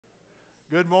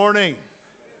Good morning.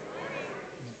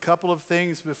 A couple of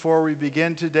things before we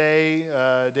begin today.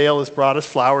 Dale has brought us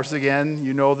flowers again.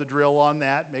 You know the drill on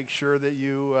that. Make sure that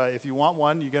you, if you want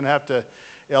one, you're going to have to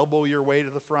elbow your way to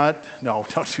the front. No,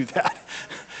 don't do that.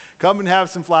 Come and have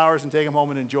some flowers and take them home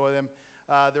and enjoy them.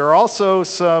 There are also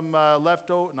some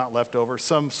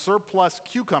some surplus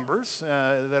cucumbers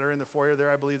that are in the foyer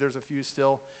there. I believe there's a few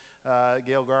still.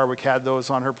 Gail Garwick had those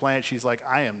on her plant. She's like,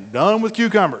 I am done with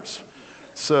cucumbers.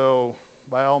 So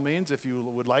by all means, if you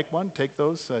would like one, take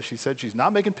those. She said she's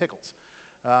not making pickles.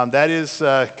 That is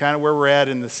kind of where we're at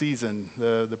in the season.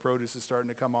 The produce is starting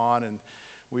to come on, and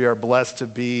we are blessed to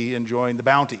be enjoying the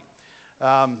bounty.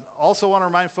 Also want to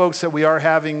remind folks that we are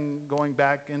going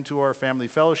back into our family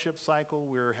fellowship cycle.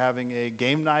 We're having a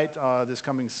game night this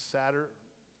coming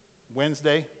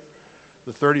Wednesday,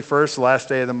 the 31st, the last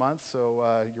day of the month.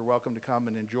 So you're welcome to come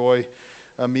and enjoy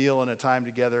a meal and a time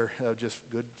together of just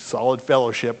good, solid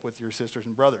fellowship with your sisters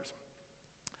and brothers.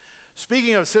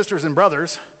 Speaking of sisters and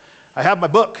brothers, I have my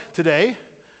book today,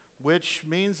 which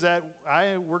means that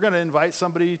we're going to invite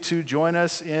somebody to join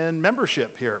us in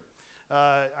membership here.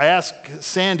 I asked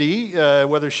Sandy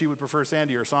whether she would prefer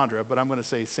Sandy or Sandra, but I'm going to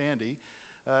say Sandy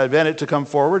Bennett to come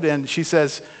forward, and she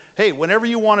says, hey, whenever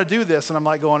you want to do this, and I'm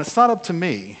like going, it's not up to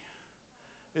me.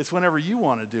 It's whenever you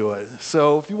want to do it.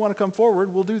 So if you want to come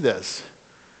forward, we'll do this.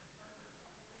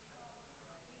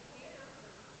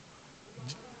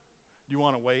 You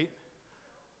want to wait?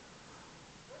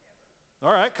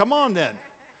 All right, come on then.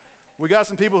 We got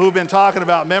some people who've been talking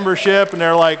about membership, and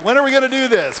they're like, when are we going to do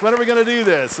this? When are we going to do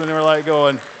this? And we're like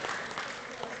going,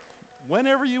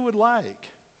 whenever you would like.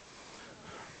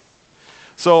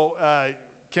 So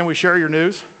can we share your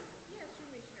news? Yes, you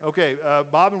may share. Okay,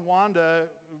 Bob and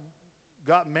Wanda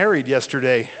got married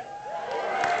yesterday.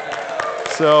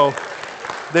 So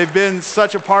they've been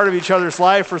such a part of each other's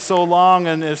life for so long,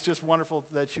 and it's just wonderful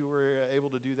that you were able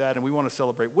to do that, and we want to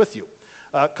celebrate with you.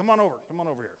 Come on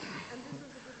over here.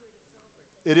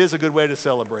 It is a good way to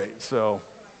celebrate, so.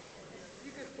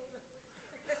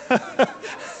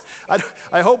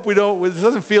 I hope it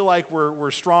doesn't feel like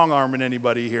we're strong-arming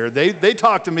anybody here. They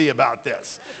talked to me about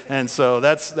this, and so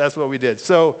that's what we did.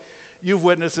 So you've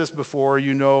witnessed this before.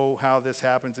 You know how this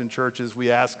happens in churches.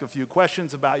 We ask a few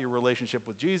questions about your relationship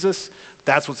with Jesus.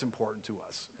 That's what's important to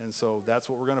us, and so that's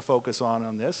what we're going to focus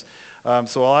on this.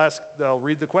 So I'll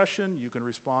read the question. You can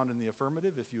respond in the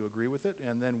affirmative if you agree with it,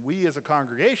 and then we as a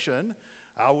congregation,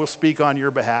 I will speak on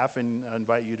your behalf and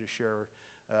invite you to share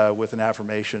with an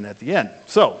affirmation at the end.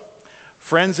 So,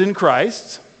 friends in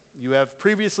Christ, you have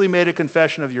previously made a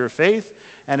confession of your faith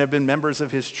and have been members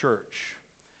of his church.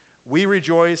 We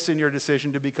rejoice in your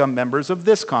decision to become members of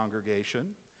this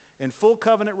congregation in full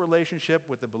covenant relationship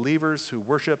with the believers who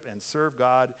worship and serve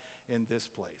God in this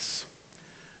place.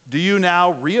 Do you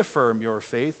now reaffirm your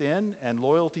faith in and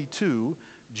loyalty to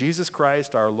Jesus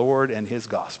Christ, our Lord, and his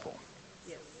gospel?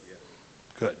 Yes.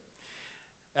 Good.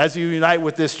 As you unite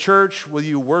with this church, will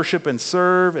you worship and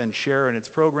serve and share in its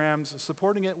programs,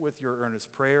 supporting it with your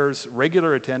earnest prayers,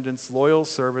 regular attendance, loyal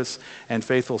service, and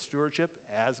faithful stewardship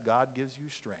as God gives you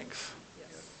strength?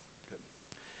 Yes. Good.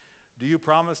 Do you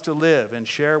promise to live and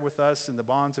share with us in the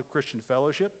bonds of Christian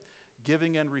fellowship,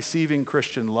 giving and receiving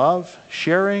Christian love,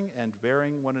 sharing and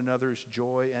bearing one another's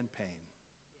joy and pain?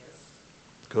 Yes.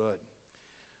 Good.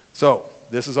 So,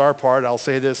 this is our part. I'll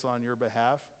say this on your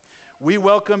behalf. We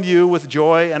welcome you with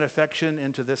joy and affection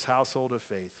into this household of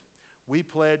faith. We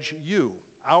pledge you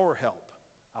our help,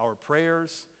 our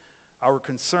prayers, our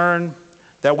concern,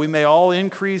 that we may all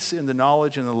increase in the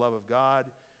knowledge and the love of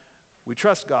God. We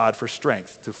trust God for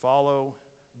strength to follow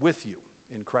with you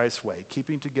in Christ's way,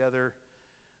 keeping together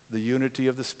the unity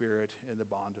of the Spirit in the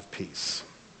bond of peace.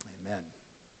 Amen.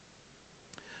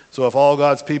 So if all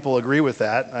God's people agree with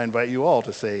that, I invite you all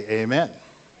to say amen.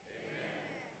 Amen.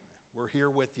 We're here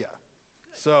with you.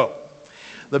 So,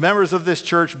 the members of this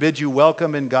church bid you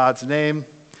welcome in God's name.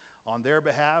 On their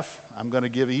behalf, I'm going to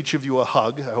give each of you a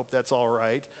hug. I hope that's all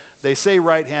right. They say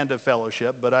right hand of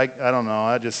fellowship, but I don't know.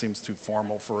 That just seems too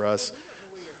formal for us.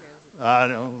 I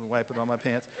don't wipe it on my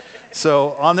pants. So,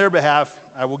 on their behalf,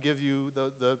 I will give you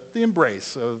the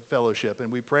embrace of fellowship,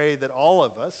 and we pray that all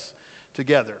of us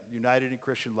together, united in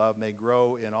Christian love, may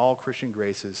grow in all Christian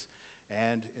graces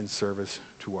and in service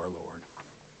to our Lord.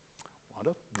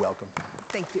 Wanda, welcome.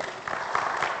 Thank you.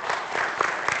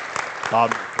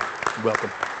 Bob,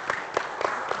 welcome.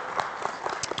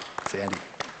 Sandy,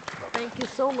 welcome. Thank you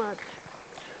so much.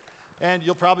 And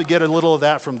you'll probably get a little of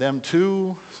that from them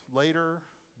too later,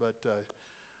 but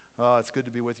it's good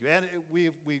to be with you. And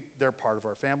they're part of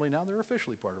our family now. They're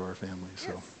officially part of our family.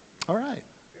 So, Yes. All right.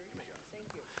 Very good.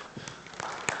 Thank you.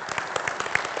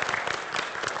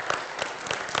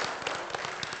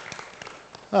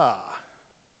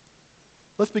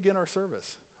 Let's begin our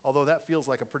service. Although that feels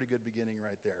like a pretty good beginning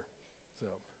right there.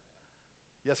 So,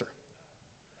 yes, sir.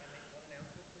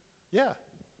 Yeah,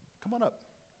 come on up.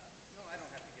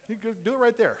 You can do it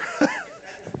right there.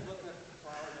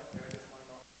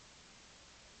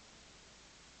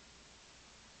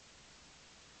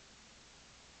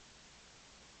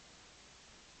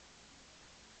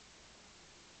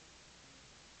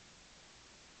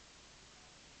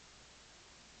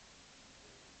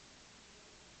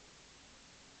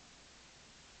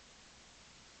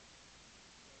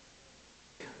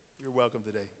 You're welcome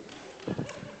today.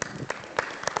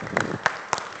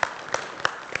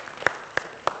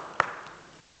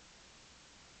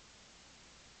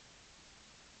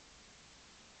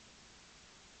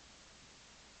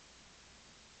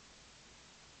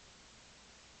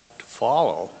 To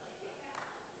follow.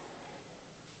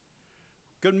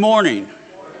 Good morning.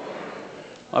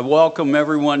 I welcome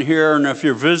everyone here, and if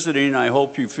you're visiting, I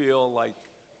hope you feel like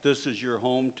this is your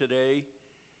home today,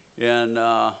 and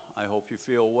I hope you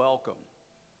feel welcome.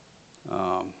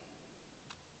 I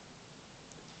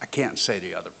can't say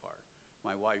the other part.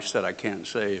 My wife said I can't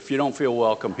say, if you don't feel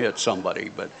welcome, hit somebody,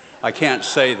 but I can't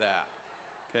say that,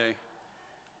 okay?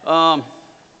 Our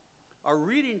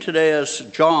reading today is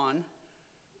John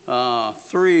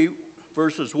 3,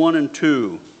 verses 1 and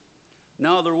 2.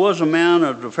 Now there was a man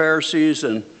of the Pharisees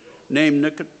and named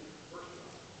Nicodemus.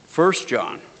 1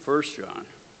 John.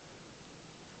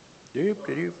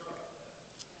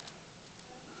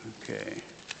 Okay.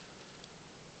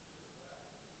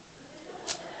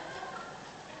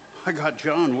 I got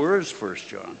John. Where is 1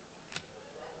 John?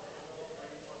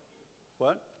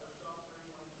 What?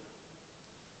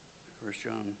 1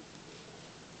 John.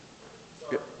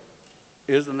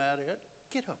 Isn't that it?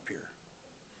 Get up here.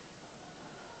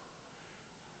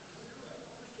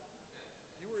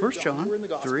 1 John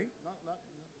 3. No, you got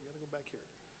to go back here.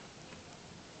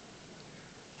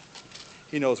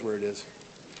 He knows where it is.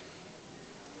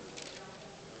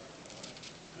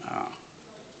 Ah,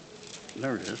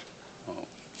 there it is. Oh,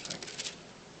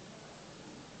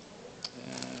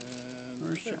 And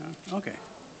 1 John.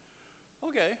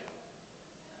 Okay.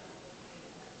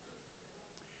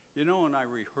 You know, and I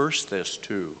rehearsed this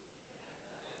too.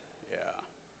 Yeah.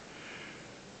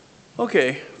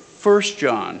 Okay, 1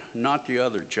 John, not the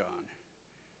other John.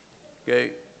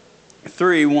 Okay,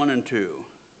 3, 1 and 2.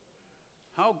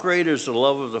 How great is the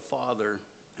love of the Father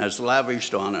has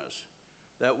lavished on us,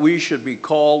 that we should be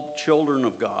called children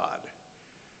of God.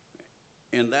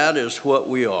 And that is what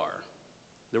we are.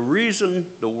 The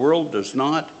reason the world does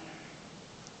not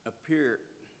appear,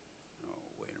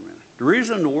 The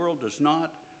reason the world does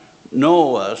not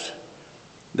know us,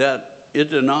 that it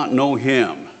did not know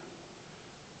him.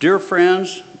 Dear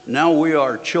friends, now we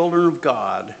are children of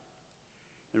God,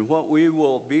 and what we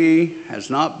will be has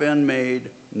not been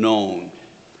made known.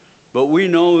 But we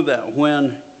know that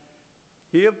when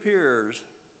he appears,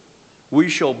 we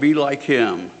shall be like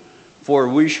him, for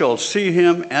we shall see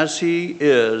him as he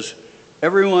is.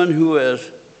 Everyone who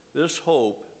has this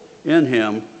hope in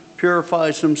him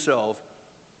purifies himself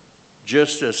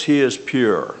just as he is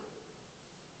pure.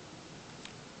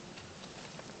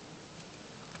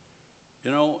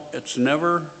 You know, it's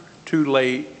never too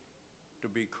late to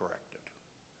be corrected.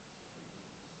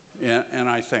 And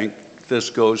I think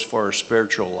this goes for our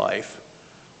spiritual life.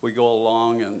 We go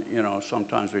along and,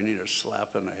 sometimes we need a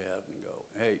slap in the head and go,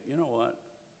 hey, you know what?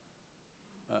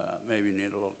 Maybe you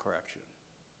need a little correction.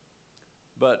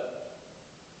 But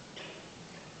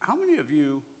how many of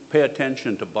you pay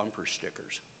attention to bumper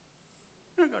stickers?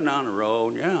 You go down the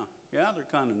road, yeah, they're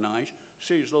kind of nice.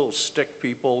 See these little stick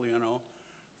people,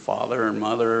 father and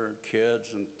mother,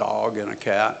 kids and dog and a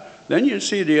cat. Then you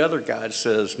see the other guy that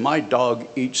says, my dog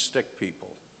eats stick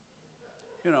people.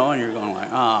 And you're going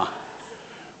like,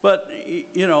 But,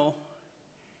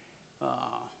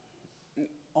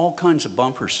 all kinds of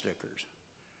bumper stickers.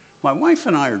 My wife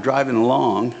and I are driving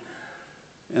along,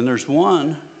 and there's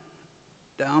one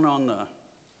down on the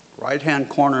right-hand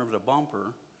corner of the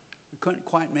bumper. We couldn't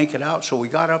quite make it out, so we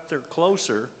got up there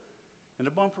closer, and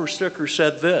the bumper sticker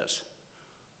said this: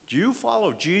 do you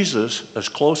follow Jesus as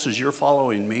close as you're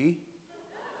following me?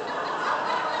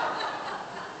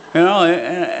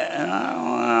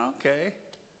 Okay,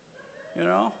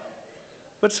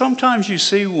 But sometimes you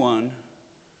see one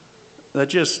that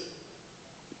just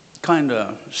kind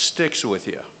of sticks with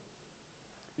you.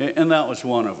 And that was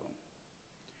one of them.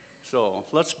 So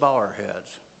let's bow our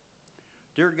heads.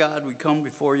 Dear God, we come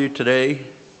before you today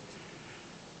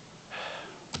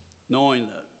knowing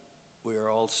that we are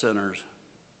all sinners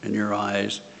in your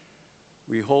eyes.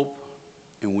 We hope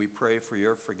and we pray for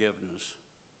your forgiveness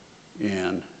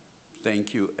and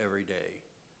thank you every day.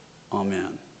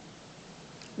 Amen.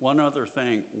 One other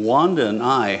thing, Wanda and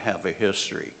I have a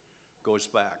history. Goes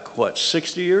back, what,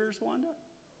 60 years, Wanda?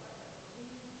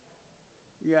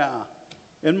 Yeah,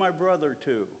 and my brother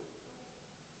too.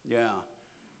 Yeah.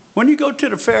 When you go to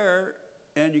the fair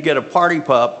and you get a party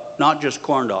pup, not just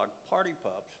corn dog, party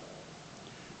pups,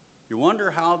 you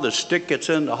wonder how the stick gets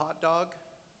in the hot dog?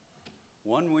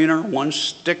 One wiener, one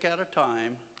stick at a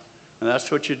time, and that's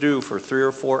what you do for 3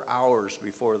 or 4 hours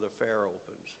before the fair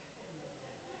opens.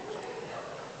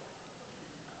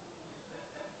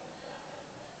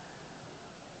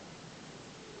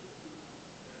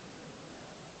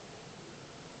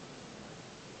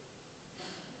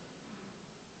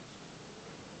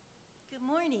 Good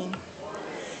morning.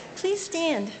 Please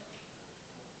stand.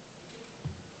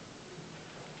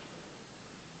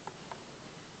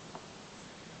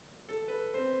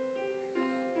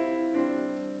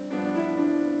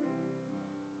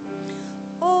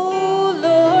 Oh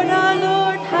Lord, our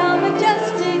Lord, how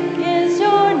majestic is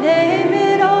your name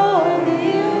in all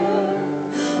the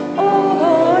earth. Oh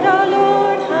Lord, our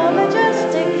Lord, how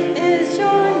majestic is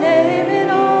your name in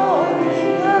all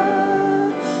the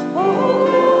earth. Oh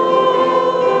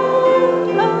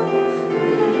Lord, how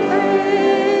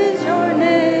praise your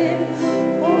name.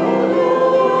 Oh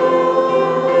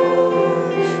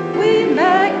Lord, we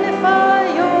magnify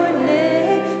your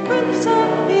name. Prince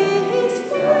of Peace,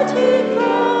 mighty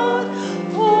God,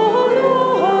 oh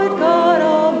Lord God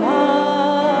Almighty.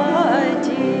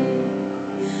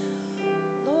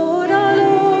 Lord, our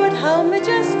Lord, how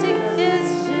majestic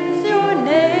is your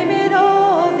name in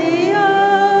all the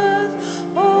earth.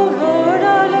 Oh Lord,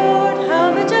 our Lord,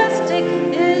 how majestic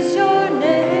is your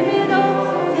name in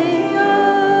all the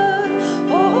earth.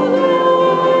 Oh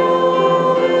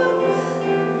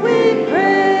Lord, we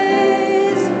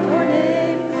praise your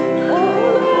name. Oh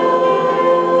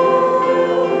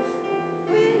Lord,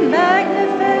 we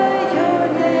magnify your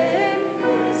name.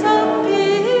 Prince of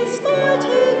Peace,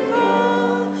 mighty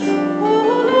God, oh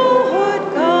Lord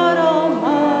God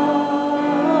Almighty.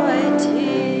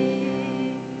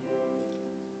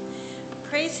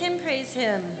 Praise him, praise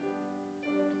him.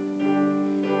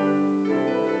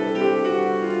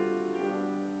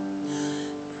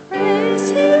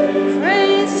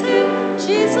 Praise him,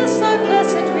 Jesus our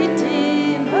blessed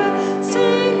Redeemer.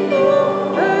 Sing,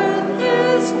 O earth,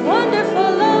 his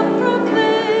wonderful love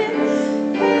proclaim.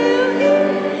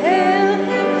 Hail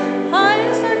him,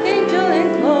 highest archangel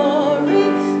in glory.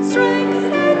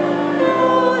 Strength and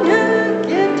honor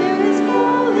give to his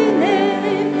holy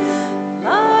name.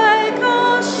 Like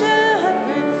a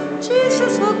shepherd,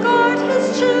 Jesus will guard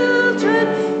his children.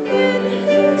 In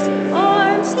his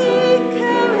arms he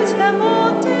carries them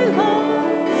all day long.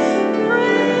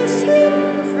 Praise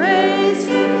him,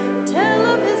 tell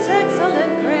of his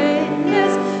excellent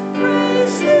greatness.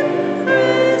 Praise him,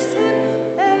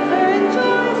 ever in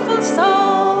joyful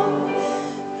song.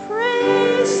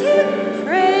 Praise him,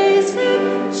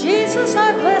 Jesus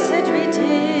our blessed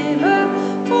Redeemer.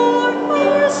 For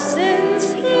our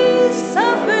sins he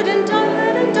suffered and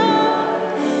died and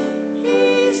died.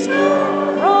 He's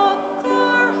our rock,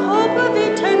 our hope of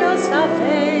eternal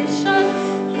salvation.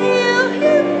 Hail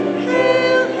him,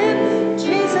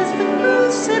 Jesus the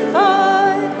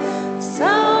crucified.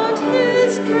 Sound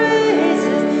his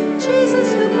praises,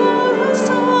 Jesus who bore our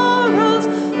sorrows.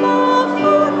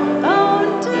 Awful,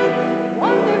 bounded,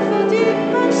 wonderful,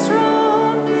 deep and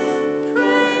strong.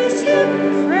 Praise him,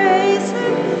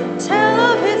 tell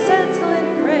of his excellent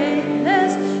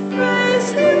greatness.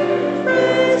 Praise him,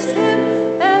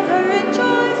 ever in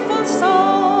joyful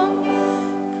song.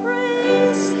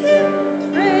 Praise him,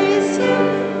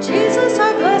 Jesus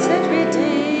our blessed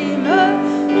Redeemer.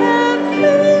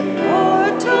 Heavenly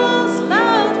portals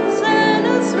loud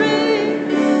hosannas ring.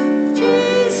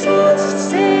 Jesus,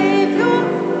 Savior,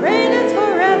 reigneth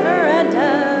forever and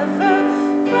ever.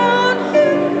 Crown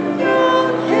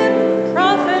him,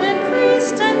 prophet and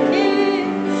priest and king.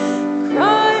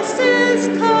 Christ is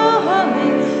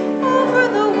coming, over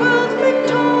the world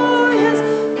victorious.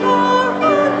 Power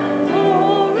and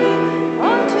glory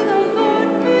unto the Lord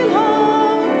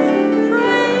belong.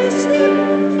 Praise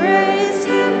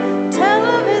him, tell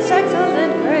of his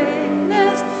excellent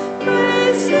greatness.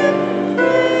 Praise him,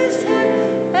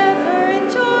 ever in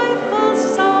joyful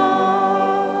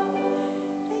song.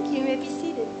 Thank you. You may be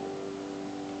seated.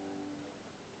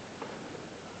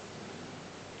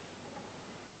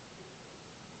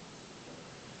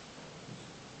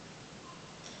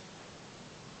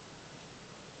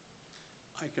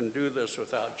 I can do this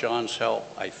without John's help,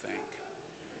 I think.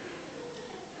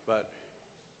 But,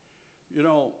 you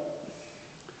know,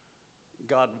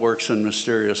 God works in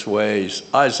mysterious ways.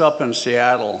 I was up in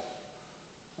Seattle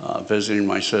visiting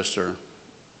my sister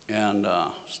and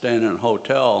staying in a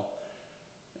hotel,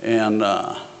 and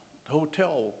the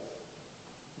hotel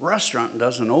restaurant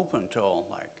doesn't open till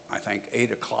like, I think,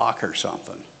 8 o'clock or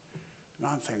something. And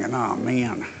I'm thinking, oh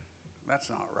man, that's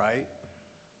not right.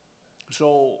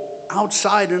 So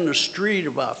outside in the street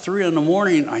about 3 in the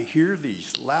morning, I hear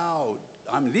these loud,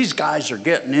 these guys are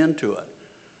getting into it.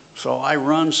 So I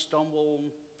run, stumble,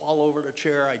 fall over the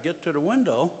chair. I get to the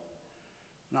window,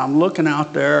 and I'm looking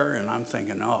out there, and I'm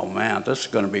thinking, oh man, this is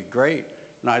going to be great.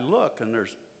 And I look, and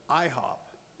there's IHOP,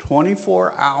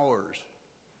 24 hours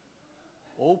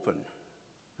open.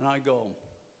 And I go,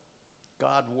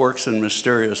 God works in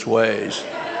mysterious ways.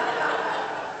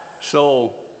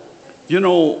 So,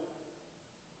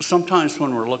 sometimes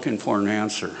when we're looking for an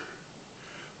answer,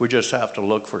 we just have to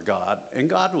look for God. And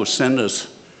God will send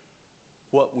us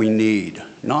what we need,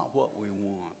 not what we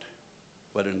want.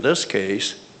 But in this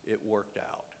case, it worked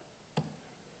out.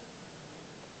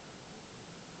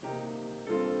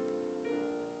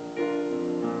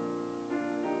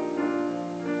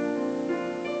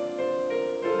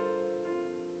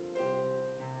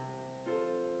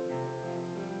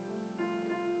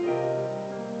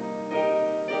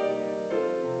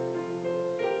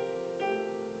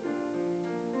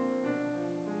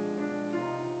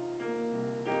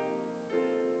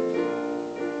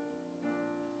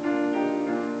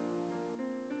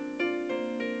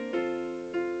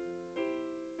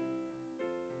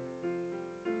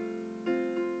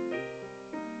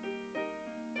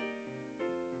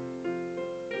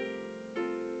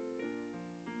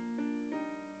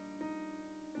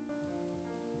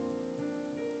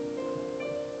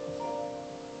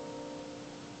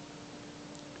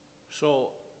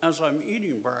 So as I'm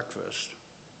eating breakfast,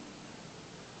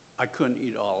 I couldn't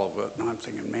eat all of it, and I'm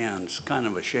thinking, man, it's kind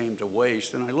of a shame to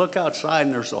waste. And I look outside,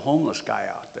 and there's a homeless guy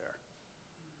out there.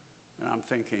 And I'm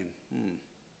thinking,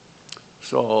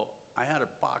 So I had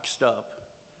it boxed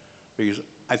up because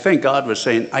I think God was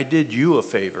saying, I did you a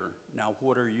favor, now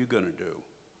what are you going to do?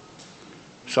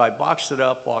 So I boxed it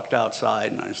up, walked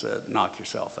outside, and I said, knock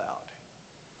yourself out.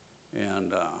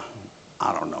 And I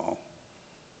don't know.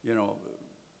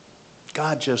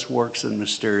 God just works in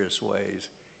mysterious ways,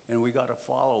 and we got to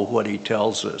follow what he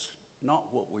tells us,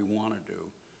 not what we want to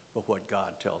do, but what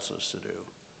God tells us to do.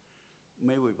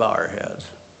 May we bow our heads.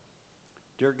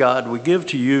 Dear God, we give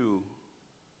to you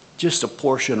just a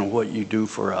portion of what you do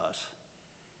for us.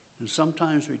 And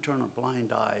sometimes we turn a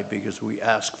blind eye because we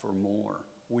ask for more.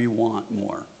 We want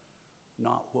more,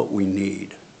 not what we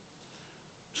need.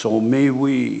 So may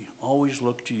we always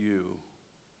look to you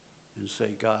and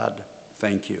say, God,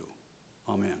 thank you.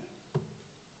 Amen.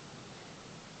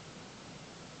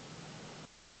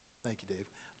 Thank you, Dave.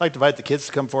 I'd like to invite the kids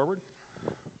to come forward.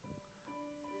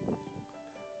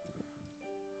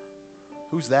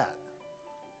 Who's that?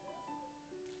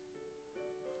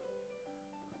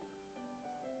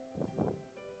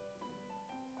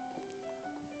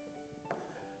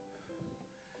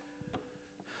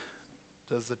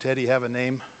 Does the Teddy have a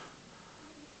name?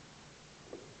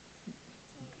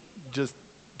 Just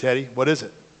Teddy? What is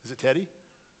it? Is it Teddy?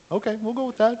 Okay, we'll go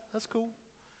with that. That's cool.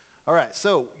 All right,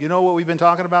 so you know what we've been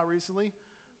talking about recently?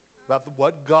 About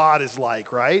what God is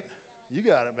like, right? You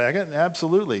got it, Megan.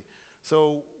 Absolutely.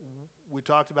 So we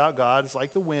talked about God is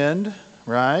like the wind,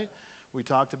 right? We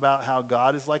talked about how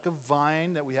God is like a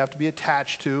vine that we have to be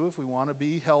attached to if we want to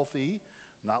be healthy,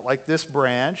 not like this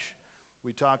branch.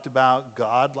 We talked about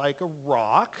God like a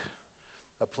rock,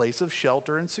 a place of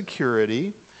shelter and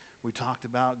security. We talked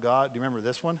about God. Do you remember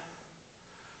this one?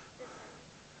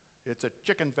 It's a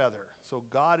chicken feather. So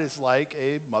God is like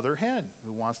a mother hen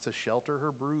who wants to shelter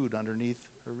her brood underneath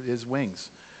his wings.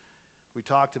 We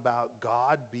talked about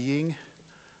God being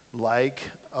like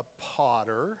a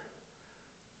potter.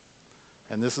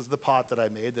 And this is the pot that I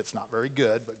made that's not very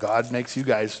good, but God makes you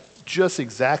guys just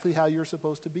exactly how you're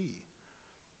supposed to be.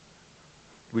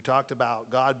 We talked about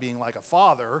God being like a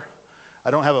father.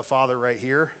 I don't have a father right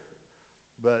here,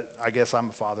 but I guess I'm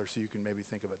a father, so you can maybe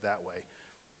think of it that way.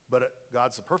 But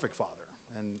God's the perfect father.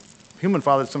 And human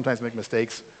fathers sometimes make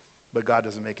mistakes, but God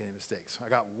doesn't make any mistakes. I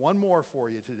got one more for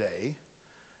you today.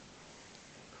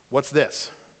 What's this?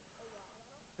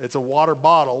 It's a water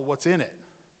bottle. What's in it?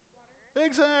 Water.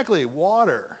 Exactly,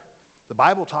 water. The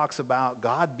Bible talks about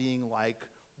God being like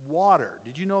water.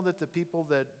 Did you know that the people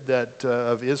that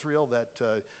of Israel that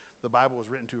the Bible was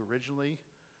written to originally,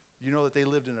 you know that they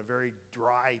lived in a very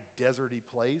dry, deserty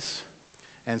place?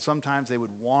 And sometimes they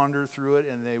would wander through it,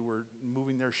 and they were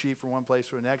moving their sheep from one place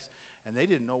to the next, and they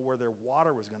didn't know where their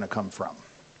water was going to come from.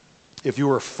 If you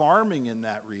were farming in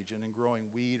that region and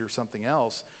growing wheat or something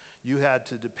else, you had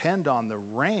to depend on the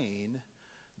rain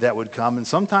that would come, and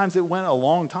sometimes it went a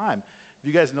long time. Have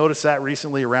you guys noticed that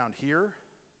recently around here?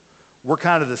 We're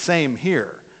kind of the same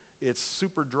here. It's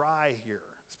super dry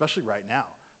here, especially right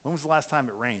now. When was the last time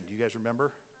it rained? Do you guys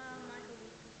remember?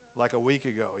 Like a week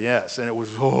ago, yes. And it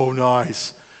was, oh,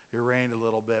 nice. It rained a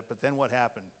little bit, but then what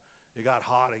happened? It got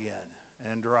hot again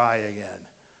and dry again.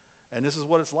 And this is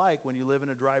what it's like when you live in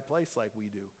a dry place like we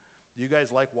do. Do you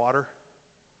guys like water?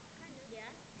 Yeah.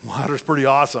 Water's pretty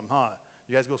awesome, huh?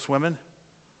 You guys go swimming?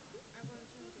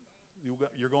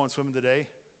 You're going swimming today?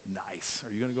 Nice.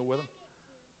 Are you going to go with them?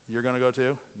 You're going to go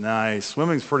too? Nice.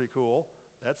 Swimming's pretty cool.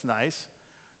 That's nice.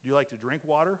 Do you like to drink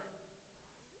water?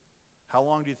 How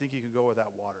long do you think you can go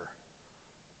without water?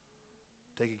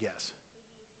 Take a guess. Maybe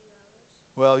a few hours.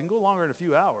 Well, you can go longer than a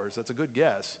few hours. That's a good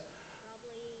guess.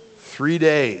 Probably 3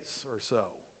 days or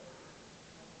so.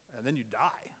 And then you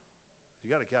die. You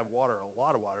got to have water, a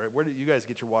lot of water. Where do you guys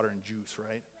get your water in juice,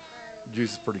 right?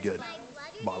 Juice is pretty good. My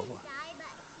brother Bottled didn't water. die, but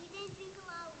he didn't drink a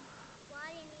lot of water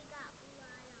and he got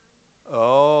blood on him.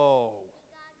 Oh,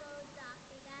 We gotta go to the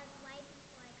doctor. That was right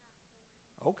before I got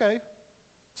born. okay.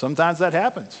 Sometimes that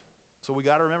happens. So we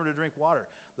got to remember to drink water.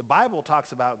 The Bible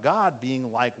talks about God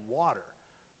being like water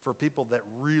for people that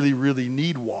really, really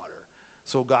need water.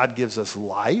 So God gives us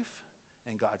life,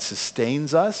 and God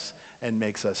sustains us and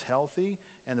makes us healthy.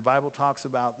 And the Bible talks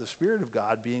about the Spirit of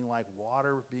God being like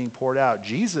water being poured out.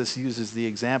 Jesus uses the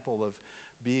example of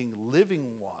being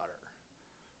living water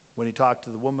when he talked to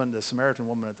the Samaritan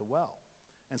woman at the well.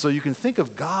 And so you can think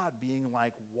of God being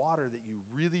like water that you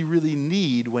really, really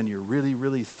need when you're really,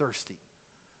 really thirsty.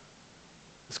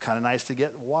 It's kind of nice to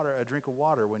get a drink of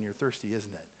water when you're thirsty,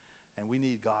 isn't it? And we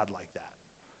need God like that.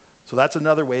 So that's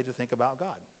another way to think about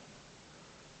God.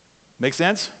 Make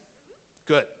sense?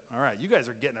 Good. All right. You guys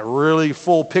are getting a really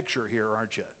full picture here,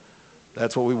 aren't you?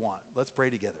 That's what we want. Let's pray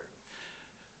together.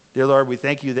 Dear Lord, we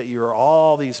thank you that you are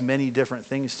all these many different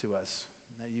things to us.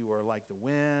 That you are like the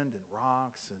wind and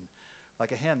rocks and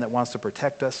like a hen that wants to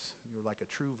protect us. You're like a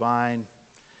true vine.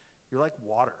 You're like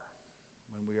water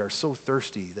when we are so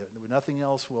thirsty that nothing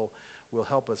else will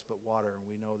help us but water. And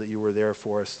we know that you were there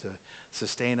for us to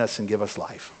sustain us and give us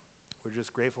life. We're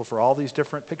just grateful for all these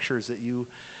different pictures that you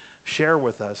share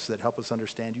with us that help us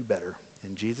understand you better.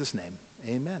 In Jesus' name,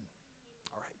 amen.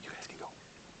 All right, you guys can go.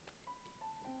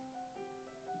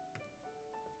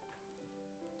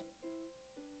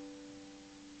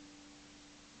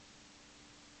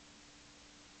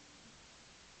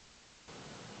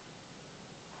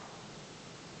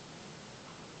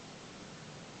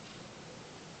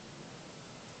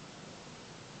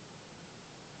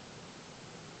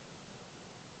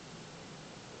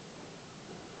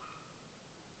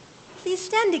 Please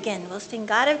stand again. We'll sing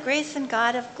God of Grace and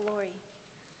God of Glory.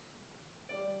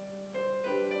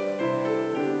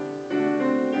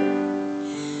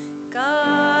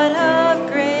 God of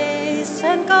grace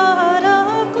and God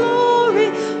of glory,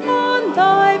 on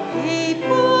thy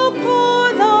people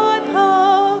pour thy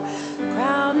power.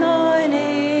 Crown thine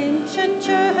ancient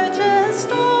church's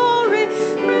story,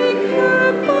 bring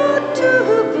her bud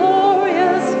to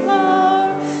glorious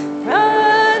flower.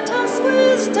 Grant us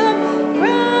wisdom,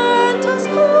 grant us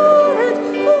courage,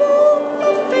 for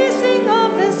the facing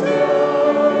of this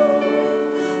hour.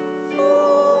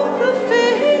 For the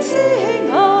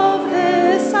facing of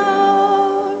this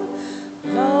hour.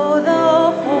 Lo,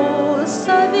 the hosts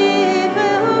of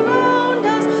evil round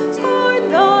us scorn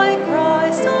thy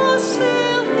Christ,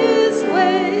 assail his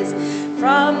ways.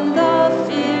 From the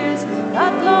fears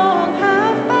that long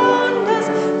have bound us,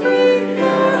 free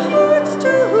our hearts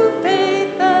to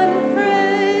faith and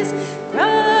praise.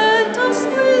 Grant us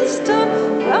wisdom,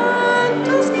 grant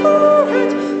us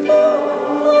courage, for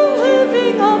the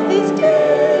living of these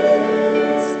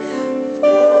days.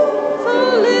 For the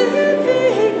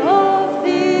living of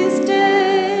these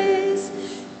days.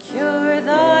 Cure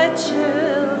thy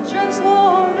children's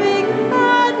warring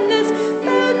madness,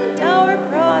 bend our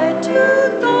pride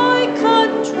to thy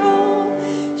control.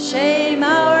 Shame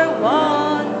our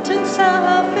wanton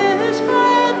selfish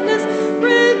gladness,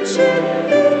 rich in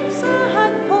lips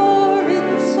and poor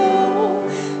in soul.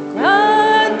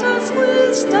 Grant us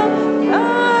wisdom,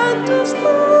 grant us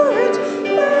courage,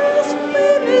 lest we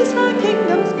miss thy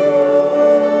kingdom's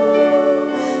goal.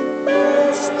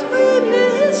 Lest we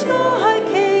miss thy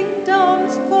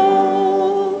kingdom's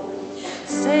goal.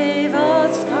 Save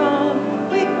us from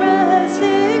weak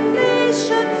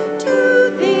resignation to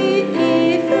the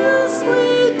evils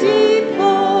we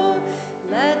deplore.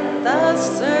 Let the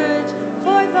search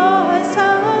for thy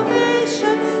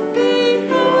salvation be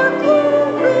our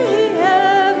glory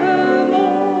evermore.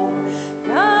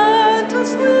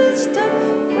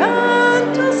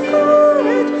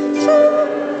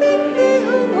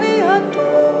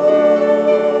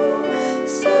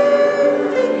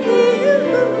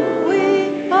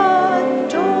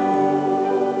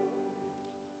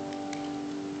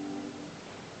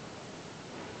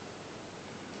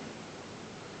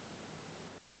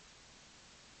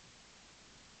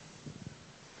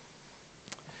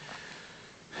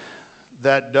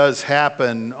 that does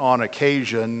happen on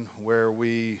occasion where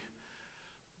we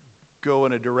go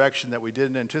in a direction that we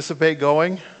didn't anticipate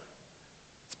going.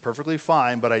 It's perfectly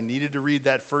fine, but I needed to read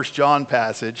that 1 John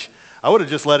passage. I would have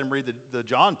just let him read the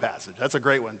John passage. That's a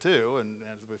great one too, and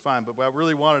it'll be fine. But I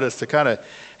really wanted us to kind of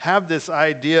have this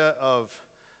idea of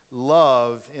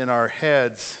love in our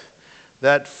heads.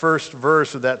 That first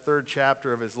verse of that 3rd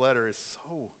chapter of his letter is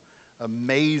so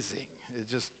amazing.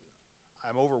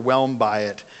 I'm overwhelmed by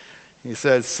it. He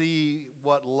says, see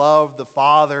what love the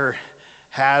Father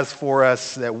has for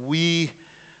us, that we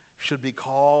should be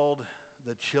called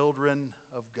the children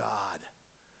of God.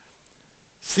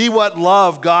 See what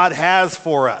love God has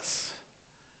for us,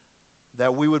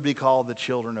 that we would be called the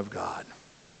children of God.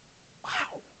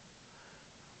 Wow.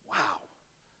 Wow.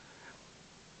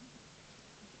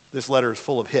 This letter is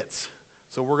full of hits.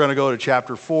 So we're going to go to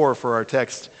chapter 4 for our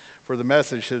text for the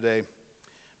message today.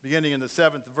 Beginning in the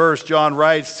 7th verse, John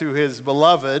writes to his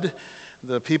beloved,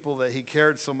 the people that he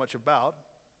cared so much about,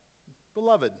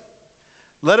 Beloved,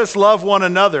 let us love one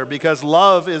another, because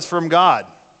love is from God.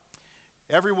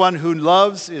 Everyone who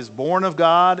loves is born of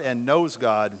God and knows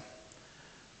God.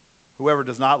 Whoever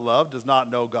does not love does not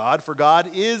know God, for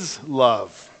God is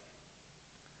love.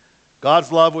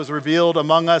 God's love was revealed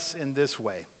among us in this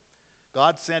way.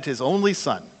 God sent his only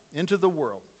Son into the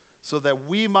world so that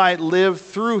we might live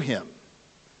through him.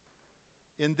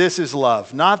 In this is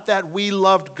love, not that we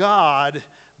loved God,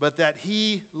 but that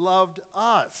he loved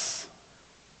us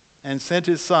and sent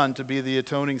his Son to be the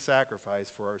atoning sacrifice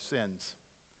for our sins.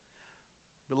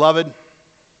 Beloved,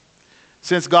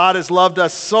 since God has loved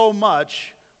us so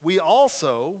much, we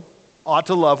also ought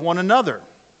to love one another.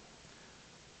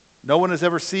 No one has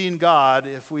ever seen God.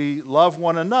 If we love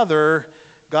one another,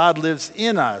 God lives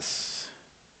in us,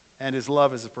 and his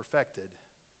love is perfected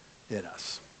in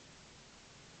us.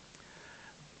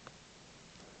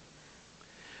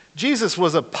 Jesus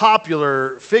was a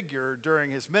popular figure during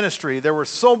his ministry. There were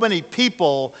so many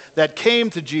people that came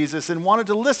to Jesus and wanted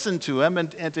to listen to him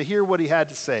and to hear what he had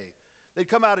to say. They'd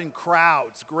come out in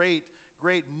crowds. Great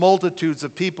multitudes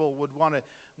of people would want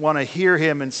to hear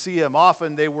him and see him.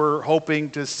 Often they were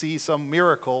hoping to see some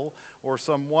miracle or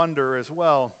some wonder as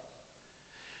well.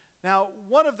 Now,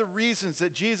 one of the reasons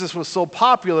that Jesus was so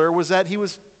popular was that he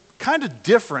was kind of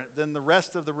different than the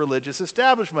rest of the religious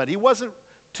establishment. He wasn't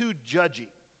too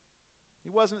judgy. He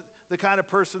wasn't the kind of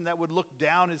person that would look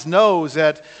down his nose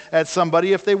at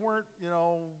somebody if they weren't,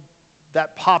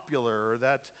 that popular or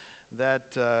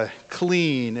that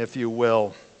clean, if you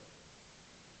will.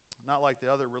 Not like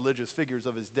the other religious figures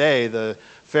of his day, the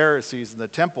Pharisees and the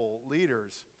temple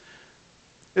leaders.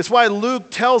 It's why Luke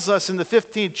tells us in the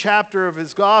 15th chapter of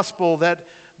his gospel that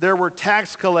there were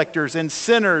tax collectors and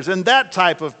sinners and that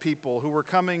type of people who were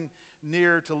coming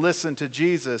near to listen to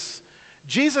Jesus.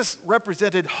 Jesus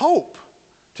represented hope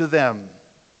to them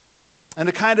and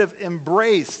a kind of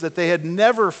embrace that they had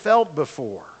never felt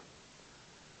before.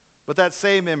 But that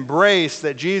same embrace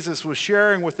that Jesus was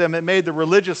sharing with them, it made the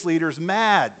religious leaders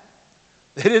mad.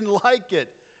 They didn't like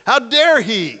it. How dare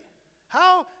he?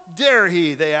 How dare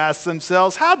he, they asked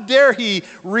themselves, how dare he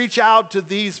reach out to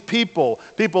these people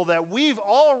that we've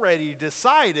already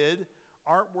decided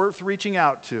aren't worth reaching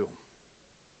out to?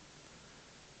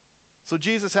 So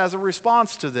Jesus has a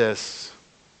response to this.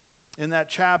 In that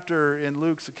chapter in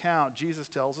Luke's account, Jesus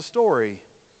tells a story.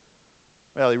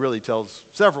 Well, he really tells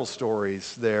several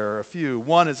stories there, a few.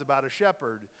 One is about a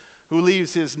shepherd who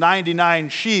leaves his 99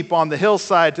 sheep on the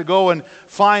hillside to go and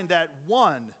find that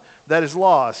one that is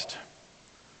lost.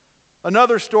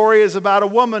 Another story is about a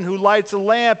woman who lights a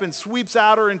lamp and sweeps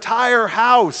out her entire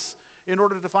house in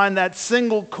order to find that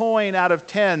single coin out of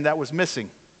 10 that was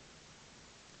missing.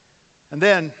 And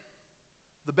then,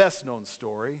 the best known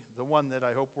story, the one that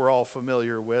I hope we're all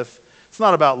familiar with, it's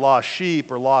not about lost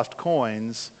sheep or lost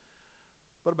coins,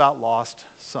 but about lost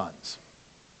sons.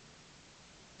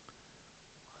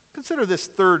 Consider this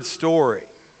third story,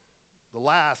 the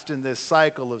last in this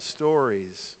cycle of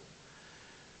stories.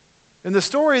 In the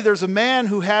story, there's a man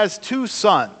who has 2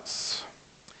 sons.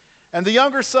 And the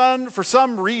younger son, for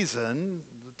some reason,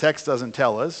 the text doesn't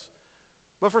tell us,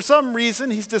 but for some reason,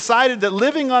 he's decided that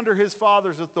living under his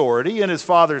father's authority in his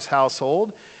father's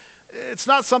household, it's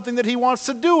not something that he wants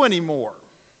to do anymore.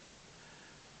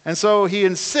 And so he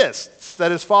insists that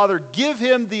his father give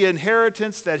him the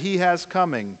inheritance that he has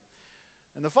coming.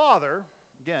 And the father,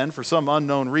 again, for some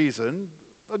unknown reason,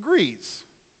 agrees.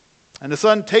 And the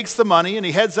son takes the money and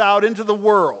he heads out into the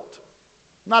world,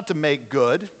 not to make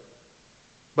good,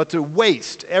 but to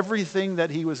waste everything that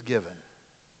he was given.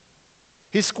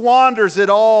 He squanders it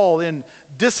all in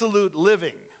dissolute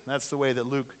living. That's the way that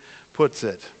Luke puts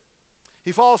it.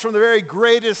 He falls from the very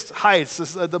greatest heights,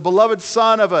 the beloved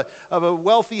son of a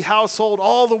wealthy household,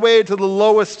 all the way to the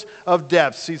lowest of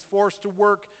depths. He's forced to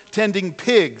work tending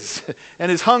pigs, and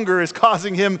his hunger is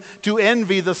causing him to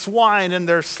envy the swine and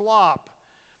their slop.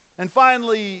 And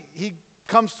finally, he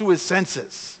comes to his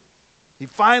senses. He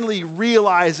finally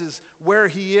realizes where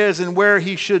he is and where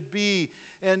he should be,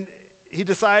 and he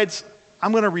decides,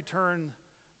 I'm going to return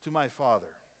to my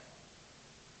father.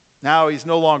 Now he's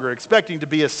no longer expecting to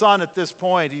be a son at this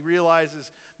point. He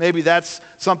realizes maybe that's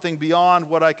something beyond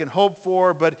what I can hope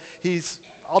for, but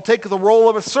I'll take the role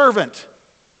of a servant.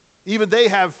 Even they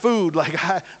have food like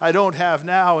I don't have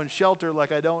now and shelter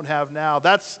like I don't have now.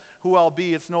 That's who I'll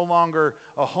be. It's no longer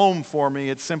a home for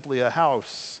me. It's simply a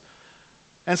house.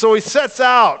 And so he sets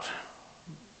out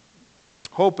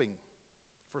hoping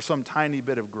for some tiny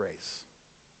bit of grace.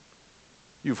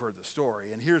 You've heard the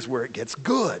story, and here's where it gets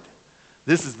good.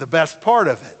 This is the best part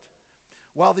of it.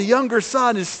 While the younger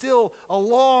son is still a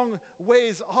long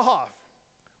ways off,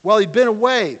 while he'd been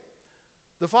away,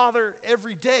 the father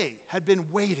every day had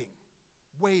been waiting.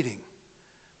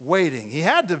 He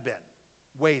had to have been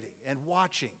waiting and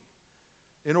watching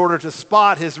in order to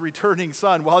spot his returning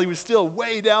son while he was still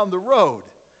way down the road.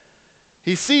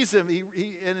 He sees him, and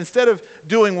instead of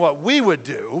doing what we would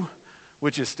do,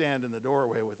 which is stand in the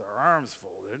doorway with our arms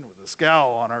folded, with a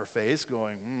scowl on our face,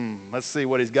 going, let's see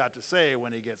what he's got to say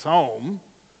when he gets home,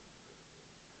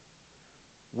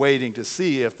 waiting to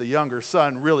see if the younger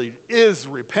son really is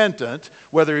repentant,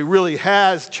 whether he really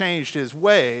has changed his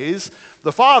ways.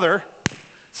 The father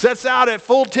sets out at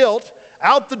full tilt,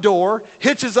 out the door,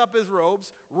 hitches up his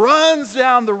robes, runs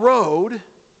down the road,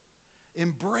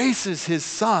 embraces his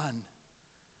son,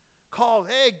 calls,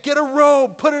 hey, get a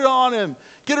robe, put it on him.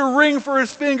 Get a ring for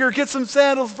his finger, get some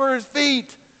sandals for his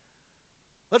feet.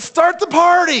 Let's start the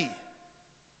party.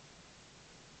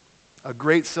 A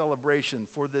great celebration,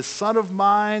 for this son of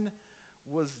mine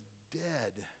was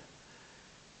dead,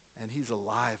 and he's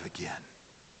alive again.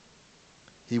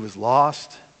 He was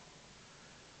lost,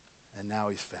 and now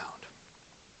he's found.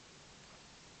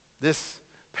 This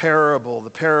parable, the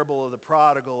parable of the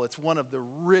prodigal, it's one of the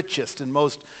richest and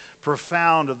most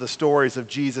profound of the stories of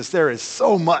Jesus. There is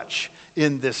so much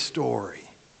in this story.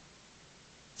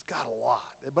 It's got a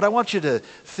lot. But I want you to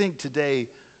think today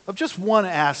of just one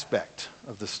aspect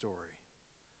of the story.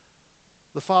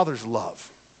 The Father's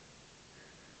love.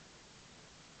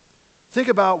 Think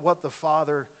about what the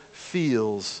Father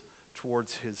feels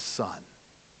towards his Son.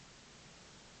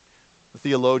 The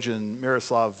theologian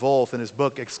Miroslav Volf, in his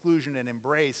book Exclusion and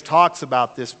Embrace, talks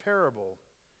about this parable.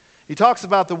 He talks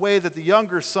about the way that the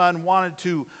younger son wanted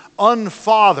to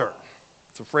unfather.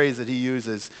 It's a phrase that he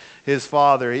uses, his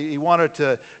father. He wanted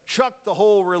to chuck the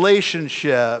whole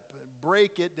relationship,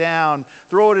 break it down,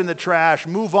 throw it in the trash,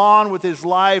 move on with his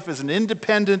life as an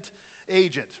independent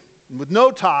agent with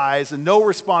no ties and no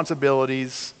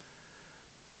responsibilities.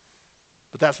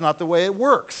 But that's not the way it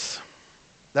works.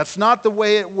 That's not the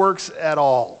way it works at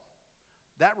all.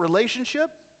 That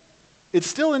relationship, it's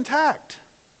still intact.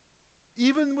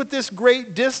 Even with this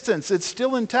great distance, it's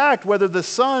still intact, whether the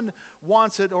son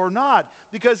wants it or not.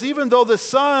 Because even though the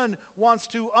son wants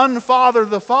to unfather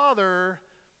the father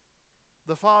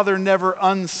never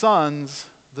unsons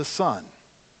the son.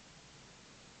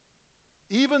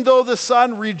 Even though the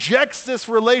son rejects this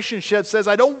relationship, says,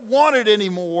 I don't want it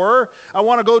anymore, I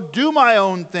want to go do my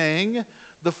own thing,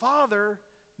 the father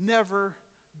never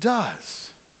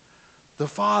does. The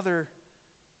father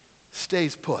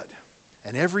stays put.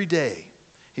 And every day,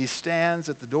 he stands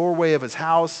at the doorway of his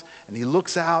house and he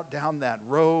looks out down that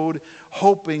road,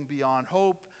 hoping beyond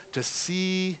hope to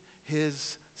see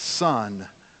his son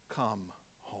come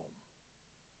home.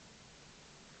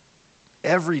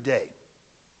 Every day,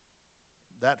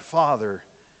 that father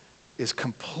is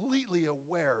completely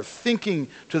aware, thinking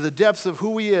to the depths of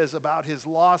who he is about his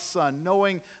lost son,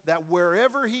 knowing that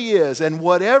wherever he is and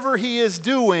whatever he is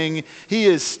doing, he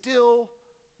is still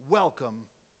welcome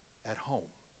at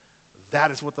home.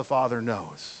 That is what the Father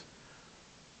knows,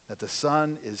 that the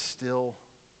Son is still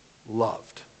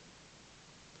loved.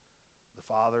 The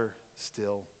Father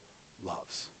still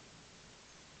loves,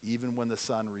 even when the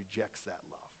Son rejects that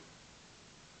love.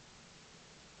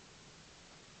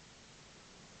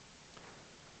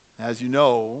 As you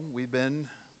know, we've been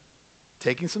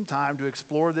taking some time to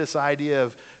explore this idea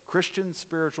of Christian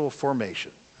spiritual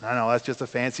formation. I know that's just a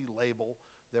fancy label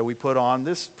that we put on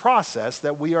this process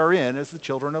that we are in as the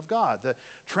children of God, the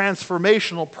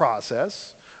transformational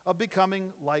process of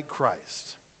becoming like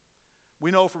Christ.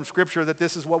 We know from Scripture that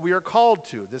this is what we are called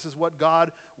to. This is what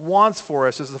God wants for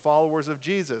us as the followers of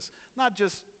Jesus. Not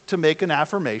just to make an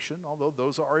affirmation, although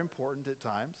those are important at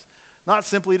times, Not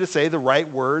simply to say the right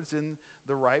words in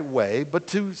the right way, but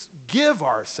to give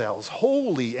ourselves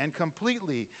wholly and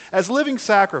completely as living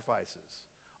sacrifices,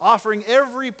 offering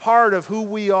every part of who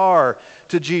we are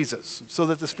to Jesus, so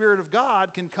that the Spirit of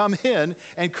God can come in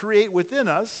and create within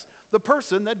us the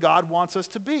person that God wants us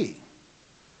to be.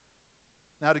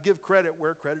 Now, to give credit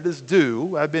where credit is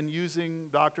due, I've been using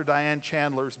Dr. Diane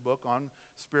Chandler's book on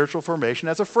spiritual formation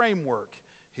as a framework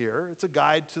here. It's a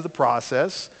guide to the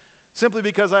process, simply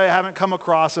because I haven't come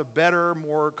across a better,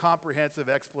 more comprehensive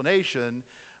explanation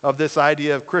of this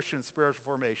idea of Christian spiritual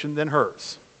formation than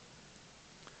hers.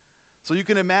 So you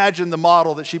can imagine the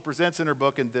model that she presents in her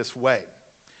book in this way.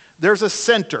 There's a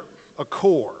center, a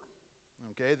core,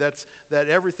 okay, that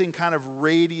everything kind of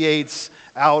radiates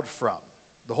out from.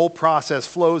 The whole process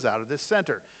flows out of this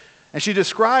center. And she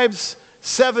describes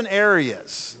 7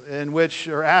 areas in which,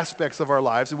 or aspects of our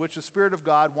lives, in which the Spirit of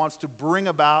God wants to bring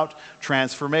about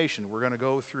transformation. We're going to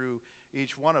go through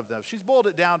each one of them. She's boiled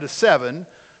it down to 7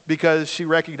 because she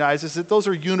recognizes that those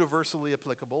are universally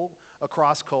applicable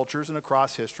across cultures and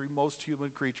across history. Most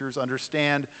human creatures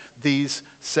understand these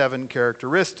 7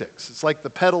 characteristics. It's like the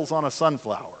petals on a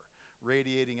sunflower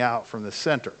radiating out from the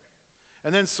center.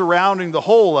 And then surrounding the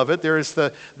whole of it, there is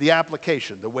the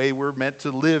application, the way we're meant to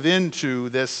live into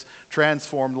this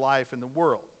transformed life in the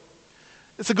world.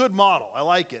 It's a good model. I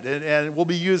like it, and we'll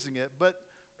be using it. But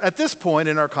at this point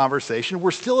in our conversation,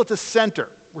 we're still at the center.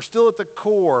 We're still at the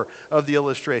core of the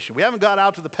illustration. We haven't got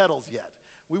out to the petals yet.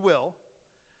 We will,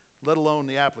 let alone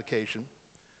the application.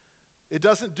 It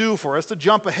doesn't do for us to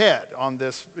jump ahead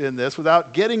in this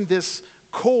without getting this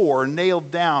core nailed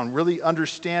down, really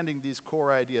understanding these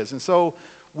core ideas. And so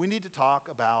we need to talk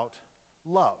about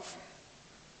love.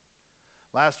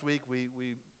 Last week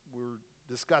we were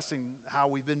discussing how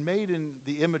we've been made in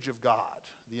the image of God.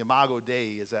 The imago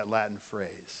Dei is that Latin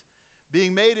phrase.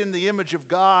 Being made in the image of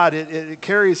God, it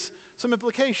carries some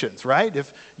implications, right?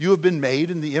 If you have been made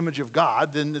in the image of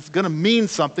God, then it's going to mean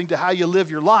something to how you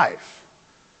live your life.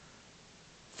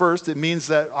 First, it means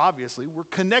that obviously we're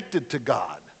connected to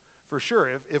God. For sure,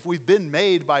 if we've been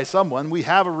made by someone, we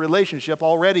have a relationship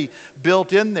already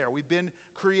built in there. We've been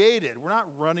created. We're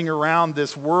not running around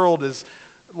this world as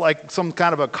like some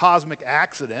kind of a cosmic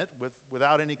accident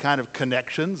without any kind of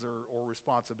connections or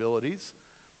responsibilities.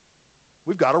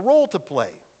 We've got a role to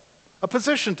play, a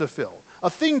position to fill, a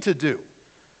thing to do.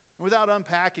 And without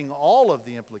unpacking all of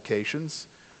the implications,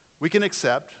 we can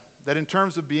accept that in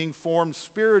terms of being formed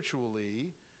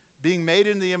spiritually, being made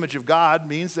in the image of God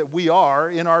means that we are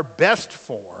in our best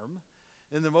form,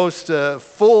 in the most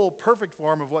full, perfect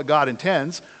form of what God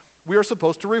intends. We are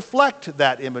supposed to reflect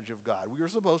that image of God. We are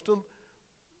supposed to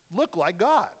look like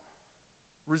God,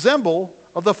 resemble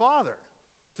of the Father,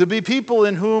 to be people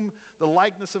in whom the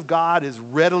likeness of God is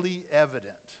readily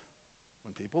evident.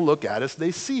 When people look at us,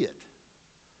 they see it.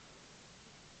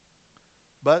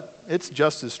 But it's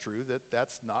just as true that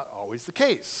that's not always the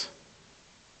case.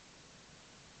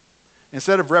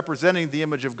 Instead of representing the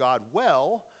image of God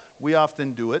well, we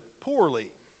often do it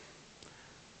poorly,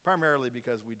 primarily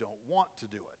because we don't want to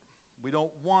do it. We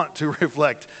don't want to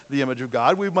reflect the image of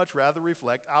God. We'd much rather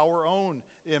reflect our own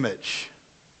image.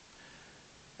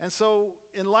 And so,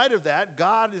 in light of that,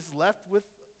 God is left with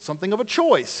something of a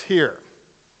choice here.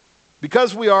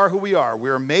 Because we are who we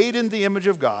are made in the image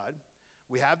of God,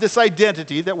 we have this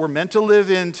identity that we're meant to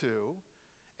live into,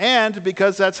 and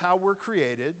because that's how we're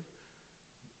created,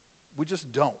 we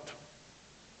just don't.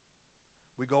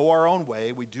 We go our own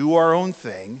way. We do our own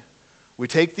thing. We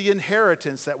take the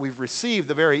inheritance that we've received,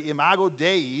 the very imago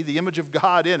Dei, the image of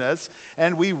God in us,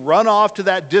 and we run off to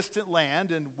that distant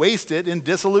land and waste it in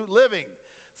dissolute living.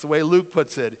 That's the way Luke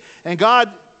puts it. And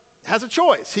God has a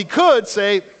choice. He could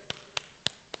say,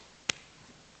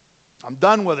 I'm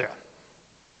done with it.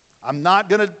 I'm not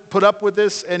going to put up with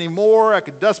this anymore. I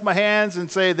could dust my hands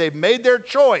and say they've made their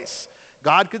choice.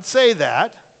 God could say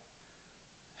that.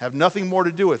 Have nothing more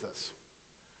to do with us.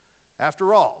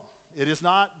 After all, it is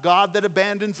not God that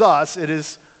abandons us, it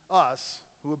is us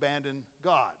who abandon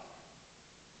God.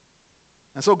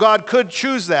 And so God could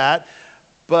choose that,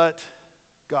 but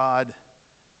God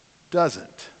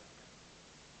doesn't.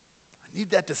 I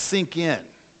need that to sink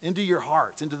into your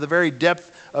hearts, into the very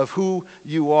depth of who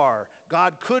you are.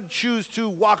 God could choose to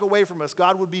walk away from us.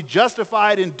 God would be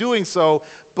justified in doing so,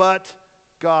 but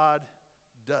God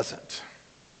doesn't.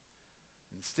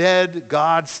 Instead,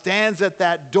 God stands at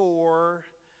that door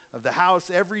of the house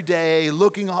every day,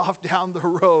 looking off down the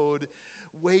road,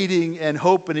 waiting and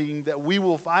hoping that we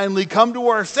will finally come to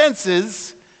our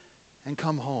senses and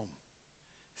come home.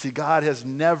 See, God has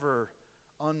never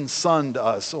unsunned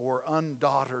us or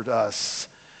undaughtered us.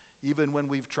 even when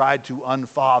we've tried to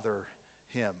unfather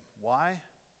him. Why?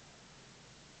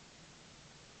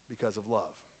 Because of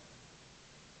love.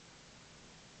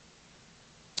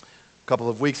 A couple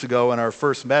of weeks ago in our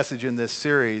first message in this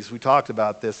series, we talked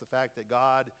about this, the fact that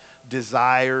God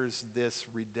desires this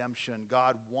redemption.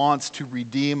 God wants to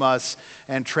redeem us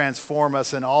and transform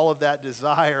us, and all of that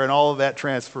desire and all of that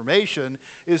transformation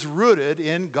is rooted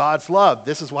in God's love.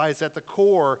 This is why it's at the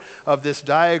core of this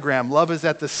diagram. Love is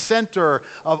at the center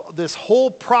of this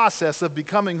whole process of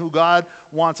becoming who God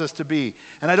wants us to be.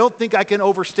 And I don't think I can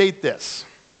overstate this.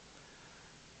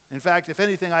 In fact, if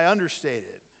anything, I understate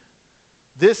it.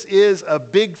 This is a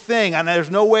big thing, and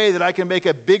there's no way that I can make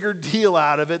a bigger deal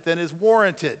out of it than is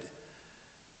warranted.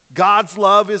 God's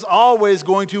love is always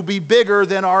going to be bigger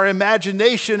than our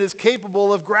imagination is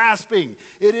capable of grasping.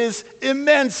 It is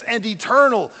immense and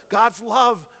eternal, God's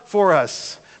love for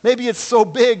us. Maybe it's so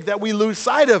big that we lose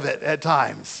sight of it at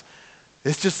times.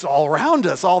 It's just all around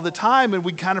us all the time, and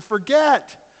we kind of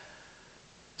forget.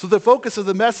 So the focus of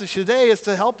the message today is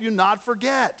to help you not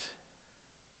forget.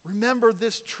 Remember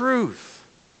this truth.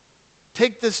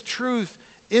 Take this truth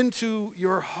into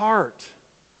your heart.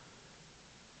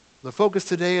 The focus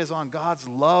today is on God's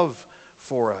love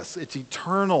for us. It's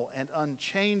eternal and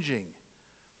unchanging.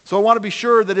 So I want to be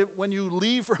sure that when you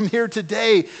leave from here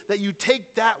today, that you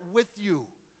take that with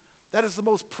you. That is the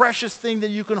most precious thing that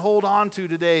you can hold on to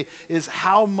today, is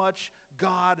how much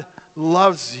God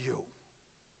loves you.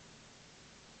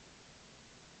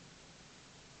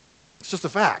 It's just a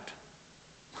fact.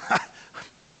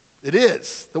 It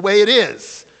is the way it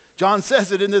is. John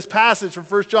says it in this passage from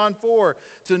 1 John 4.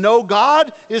 To know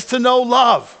God is to know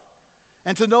love.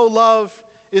 And to know love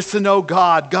is to know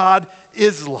God. God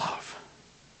is love.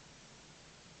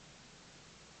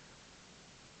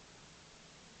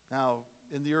 Now,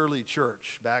 in the early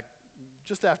church, back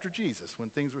just after Jesus,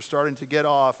 when things were starting to get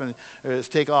off and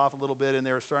take off a little bit, and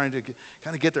they were starting to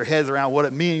kind of get their heads around what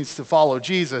it means to follow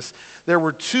Jesus, there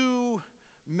were two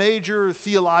major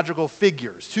theological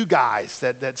figures, two guys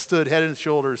that stood head and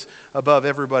shoulders above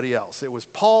everybody else. It was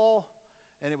Paul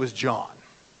and it was John.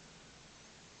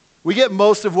 We get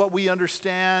most of what we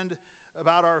understand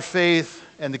about our faith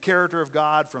and the character of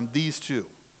God from these two,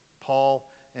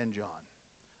 Paul and John.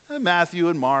 And Matthew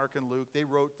and Mark and Luke, they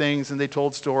wrote things and they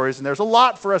told stories, and there's a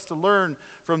lot for us to learn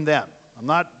from them. I'm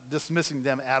not dismissing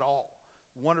them at all.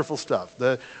 Wonderful stuff.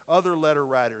 The other letter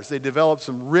writers, they developed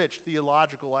some rich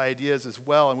theological ideas as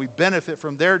well, and we benefit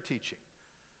from their teaching.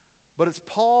 But it's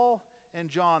Paul and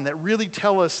John that really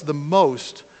tell us the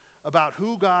most about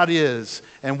who God is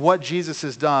and what Jesus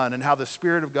has done and how the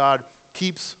Spirit of God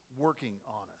keeps working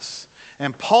on us.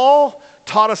 And Paul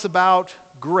taught us about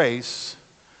grace,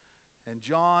 and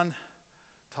John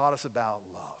taught us about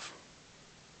love.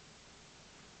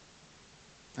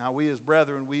 Now, we as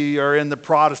brethren, we are in the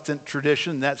Protestant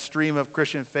tradition, that stream of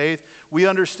Christian faith. We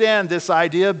understand this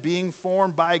idea of being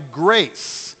formed by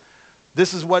grace.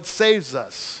 This is what saves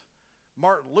us.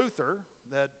 Martin Luther,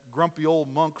 that grumpy old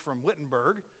monk from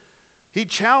Wittenberg, he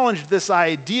challenged this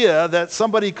idea that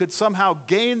somebody could somehow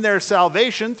gain their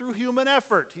salvation through human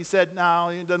effort. He said, no,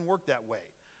 it doesn't work that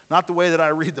way. Not the way that I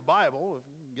read the Bible, if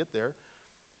we can get there.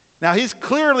 Now, he's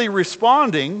clearly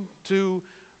responding to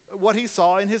what he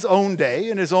saw in his own day,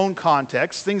 in his own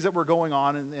context, things that were going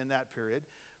on in that period.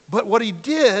 But what he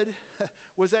did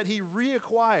was that he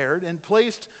reacquired and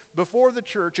placed before the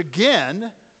church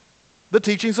again the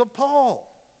teachings of Paul,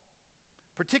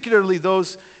 particularly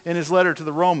those in his letter to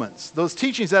the Romans. Those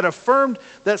teachings that affirmed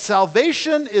that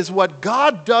salvation is what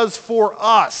God does for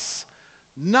us,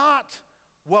 not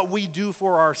what we do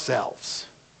for ourselves.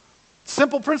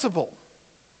 Simple principle.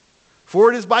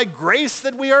 For it is by grace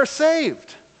that we are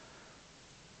saved.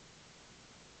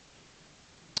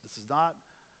 This is not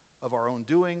of our own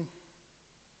doing.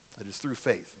 It is through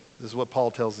faith. This is what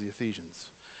Paul tells the Ephesians.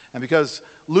 And because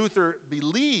Luther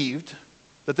believed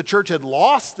that the church had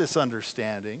lost this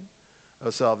understanding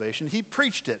of salvation, he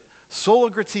preached it, sola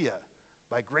gratia,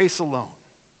 by grace alone.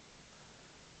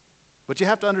 But you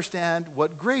have to understand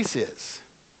what grace is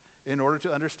in order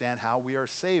to understand how we are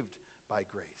saved by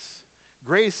grace.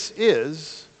 Grace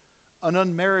is an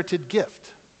unmerited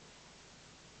gift.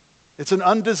 It's an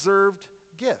undeserved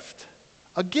gift.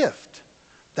 A gift.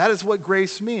 That is what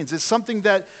grace means. It's something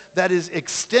that is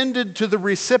extended to the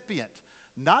recipient.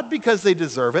 Not because they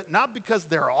deserve it, not because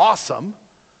they're awesome,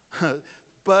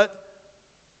 but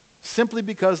simply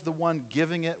because the one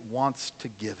giving it wants to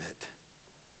give it.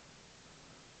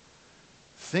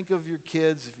 Think of your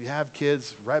kids, if you have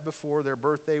kids, right before their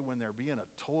birthday when they're being a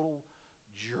total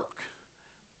jerk.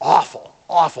 Awful,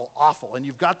 awful, awful. And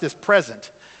you've got this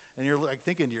present. And you're like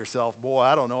thinking to yourself, boy,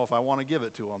 I don't know if I want to give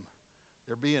it to them.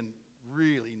 They're being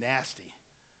really nasty.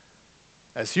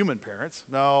 As human parents,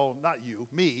 no, not you,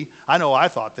 me. I know I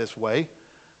thought this way.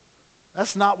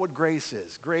 That's not what grace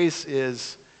is. Grace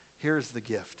is, here's the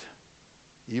gift,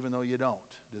 even though you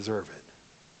don't deserve it.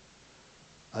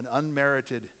 An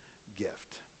unmerited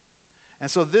gift. And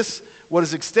so this, what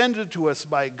is extended to us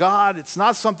by God, it's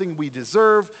not something we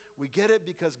deserve. We get it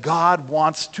because God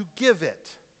wants to give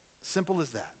it. Simple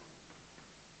as that.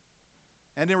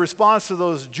 And in response to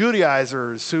those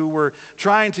Judaizers who were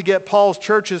trying to get Paul's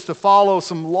churches to follow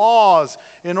some laws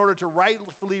in order to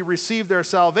rightfully receive their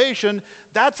salvation,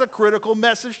 that's a critical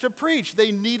message to preach.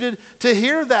 They needed to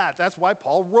hear that. That's why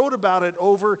Paul wrote about it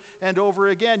over and over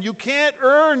again. You can't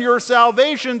earn your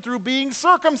salvation through being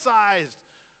circumcised,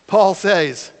 Paul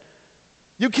says.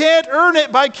 You can't earn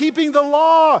it by keeping the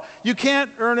law. You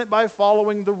can't earn it by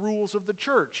following the rules of the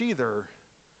church either.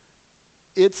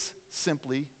 It's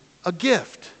simply a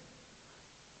gift.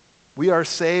 We are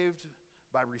saved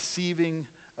by receiving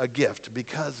a gift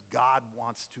because God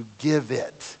wants to give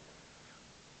it.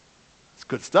 It's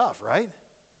good stuff, right?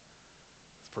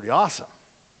 It's pretty awesome.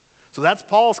 So that's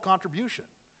Paul's contribution.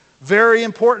 Very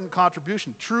important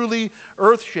contribution, truly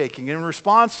earth-shaking. In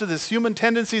response to this human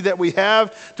tendency that we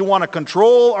have to want to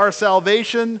control our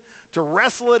salvation, to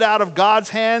wrestle it out of God's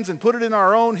hands and put it in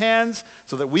our own hands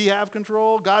so that we have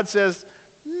control, God says,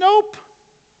 nope.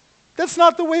 That's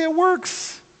not the way it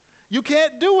works. You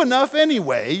can't do enough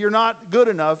anyway. You're not good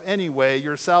enough anyway.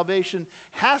 Your salvation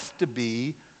has to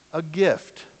be a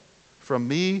gift from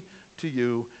me to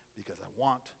you because I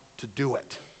want to do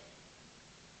it.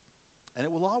 And it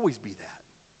will always be that.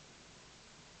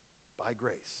 By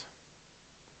grace.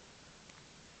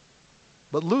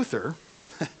 But Luther,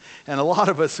 and a lot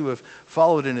of us who have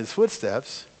followed in his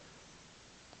footsteps,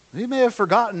 we may have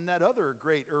forgotten that other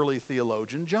great early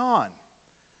theologian, John.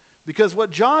 Because what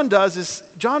John does is,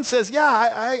 John says,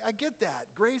 yeah, I get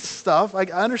that. Grace stuff, I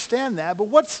understand that. But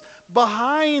what's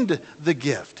behind the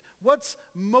gift? What's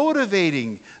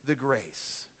motivating the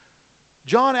grace?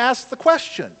 John asks the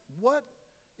question, what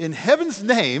in heaven's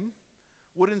name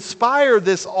would inspire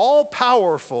this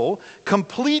all-powerful,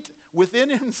 complete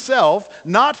within himself,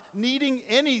 not needing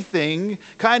anything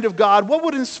kind of God? What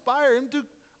would inspire him to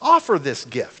offer this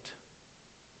gift?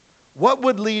 What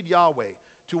would lead Yahweh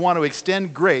to want to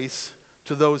extend grace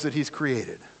to those that he's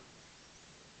created?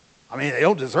 I mean, they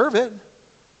don't deserve it.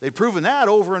 They've proven that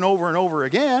over and over and over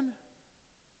again.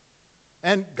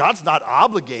 And God's not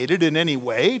obligated in any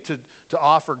way to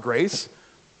offer grace.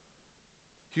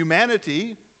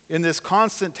 Humanity, in this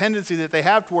constant tendency that they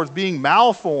have towards being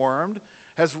malformed,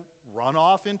 has run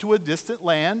off into a distant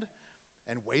land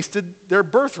and wasted their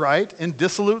birthright in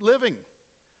dissolute living.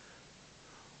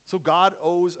 So God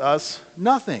owes us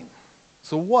nothing.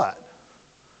 So what?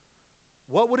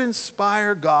 What would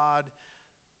inspire God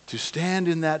to stand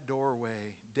in that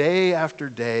doorway day after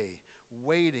day,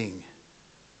 waiting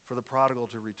for the prodigal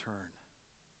to return?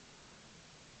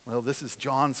 Well, this is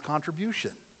John's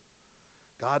contribution.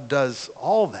 God does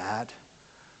all that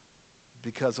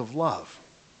because of love.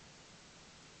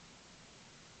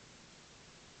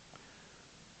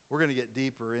 We're going to get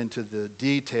deeper into the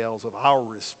details of our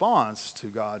response to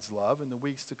God's love in the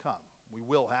weeks to come. We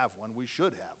will have one. We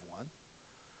should have one.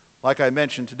 Like I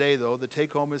mentioned today, though, the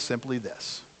take-home is simply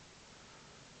this.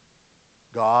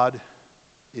 God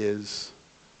is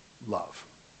love.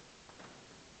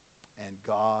 And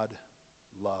God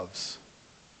loves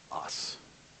us.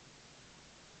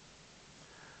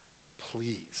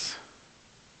 Please,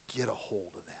 get a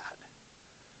hold of that.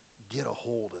 Get a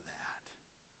hold of that.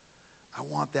 I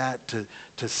want that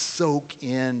to soak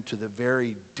into the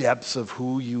very depths of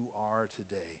who you are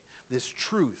today. This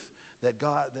truth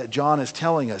that John is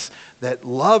telling us, that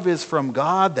love is from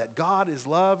God, that God is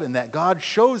love, and that God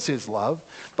shows his love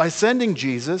by sending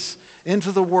Jesus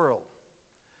into the world.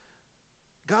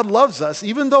 God loves us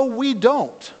even though we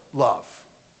don't love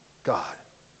God.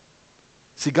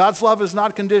 See, God's love is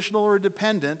not conditional or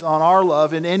dependent on our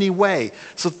love in any way.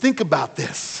 So think about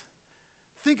this.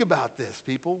 Think about this,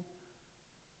 people.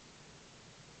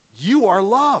 You are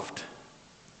loved.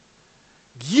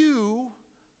 You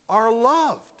are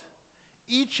loved.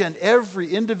 Each and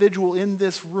every individual in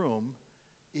this room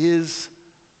is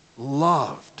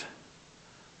loved.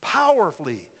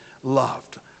 Powerfully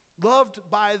loved. Loved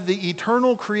by the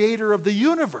eternal creator of the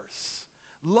universe.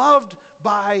 Loved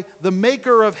by the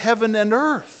maker of heaven and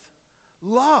earth.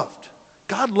 Loved.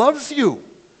 God loves you.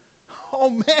 Oh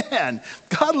man,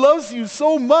 God loves you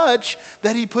so much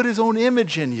that he put his own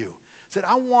image in you. Said,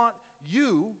 I want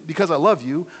you, because I love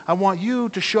you, I want you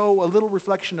to show a little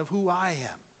reflection of who I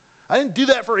am. I didn't do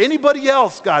that for anybody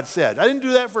else, God said. I didn't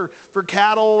do that for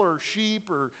cattle or sheep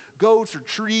or goats or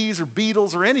trees or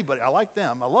beetles or anybody. I like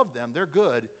them. I love them. They're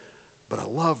good. But I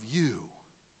love you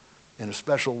in a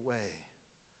special way.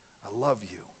 I love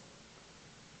you.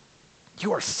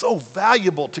 You are so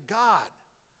valuable to God.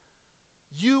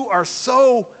 You are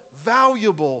so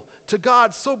valuable to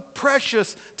God, so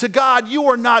precious to God. You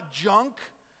are not junk.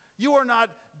 You are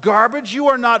not garbage. You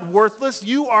are not worthless.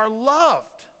 You are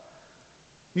loved.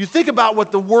 You think about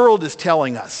what the world is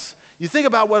telling us. You think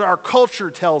about what our culture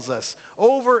tells us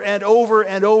over and over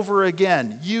and over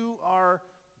again. You are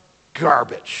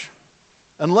garbage.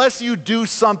 Unless you do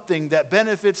something that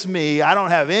benefits me, I don't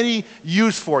have any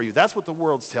use for you. That's what the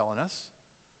world's telling us.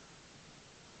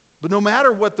 But no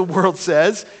matter what the world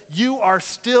says, you are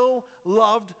still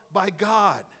loved by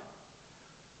God.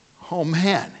 Oh,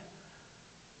 man.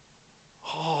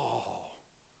 Oh,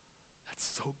 that's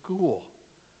so cool.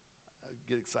 I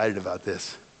get excited about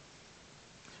this.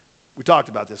 We talked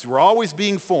about this. We're always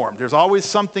being formed. There's always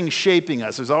something shaping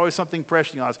us. There's always something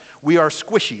pressing on us. We are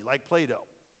squishy, like Play-Doh.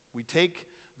 We take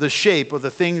the shape of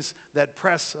the things that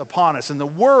press upon us. And the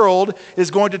world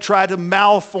is going to try to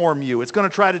malform you. It's going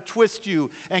to try to twist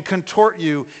you and contort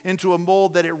you into a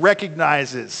mold that it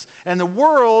recognizes. And the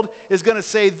world is going to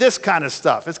say this kind of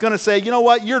stuff. It's going to say, you know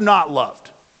what? You're not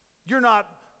loved. You're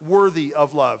not worthy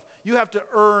of love. You have to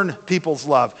earn people's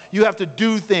love. You have to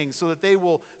do things so that they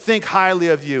will think highly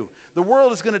of you. The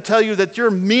world is going to tell you that you're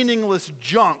meaningless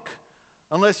junk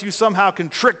unless you somehow can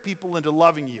trick people into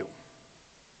loving you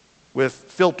with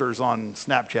filters on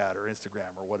Snapchat or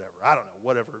Instagram or whatever. I don't know,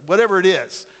 whatever it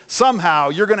is. Somehow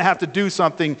you're going to have to do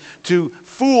something to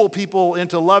fool people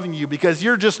into loving you because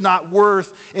you're just not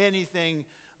worth anything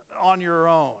on your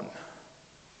own.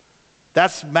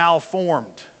 That's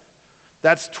malformed.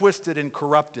 That's twisted and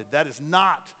corrupted. That is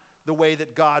not the way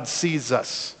that God sees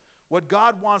us. What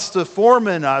God wants to form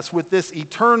in us with this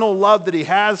eternal love that He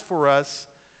has for us,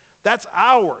 that's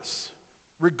ours,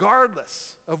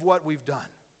 regardless of what we've done.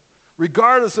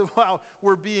 Regardless of how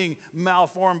we're being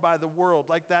malformed by the world.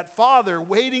 Like that father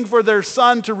waiting for their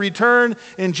son to return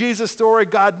in Jesus' story,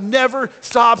 God never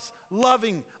stops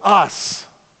loving us.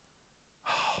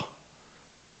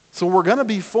 So we're going to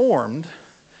be formed.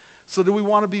 So do we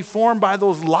want to be formed by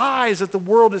those lies that the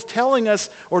world is telling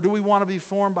us, or do we want to be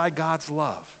formed by God's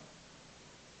love?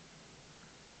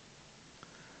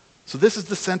 So this is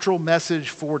the central message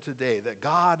for today, that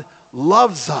God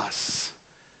loves us.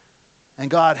 And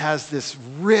God has this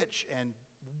rich and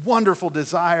wonderful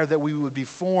desire that we would be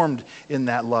formed in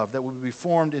that love, that we would be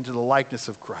formed into the likeness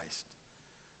of Christ.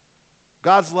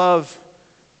 God's love,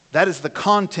 that is the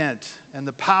content and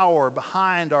the power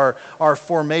behind our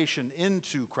formation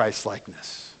into Christ's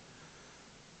likeness.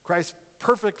 Christ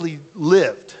perfectly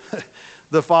lived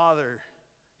the Father.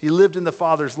 He lived in the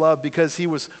Father's love because He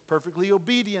was perfectly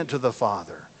obedient to the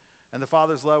Father. And the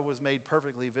Father's love was made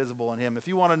perfectly visible in Him. If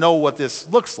you want to know what this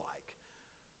looks like,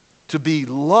 to be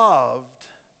loved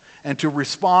and to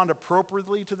respond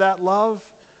appropriately to that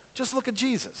love, just look at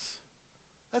Jesus.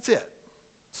 That's it.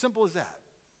 Simple as that.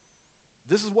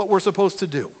 This is what we're supposed to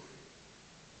do.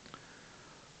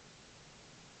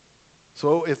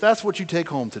 So if that's what you take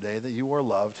home today, that you are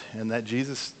loved and that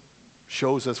Jesus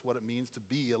shows us what it means to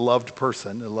be a loved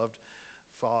person, a loved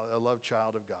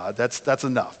child of God, that's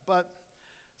enough. But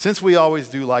since we always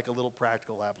do like a little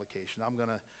practical application, I'm going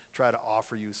to try to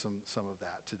offer you some of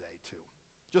that today too.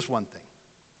 Just one thing.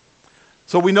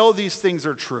 So we know these things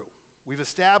are true. We've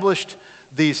established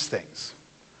these things.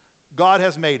 God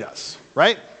has made us,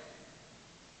 right?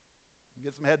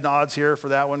 Get some head nods here for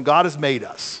that one. God has made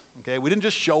us. Okay, we didn't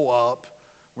just show up.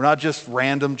 We're not just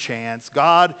random chance.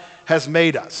 God has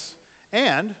made us.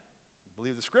 And,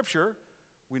 believe the scripture,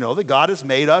 we know that God has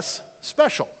made us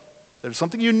special. There's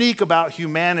something unique about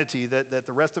humanity that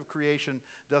the rest of creation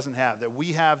doesn't have, that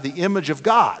we have the image of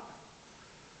God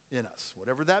in us.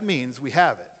 Whatever that means, we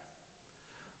have it.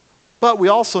 But we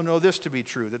also know this to be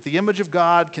true, that the image of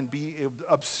God can be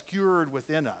obscured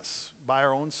within us by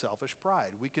our own selfish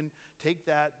pride. We can take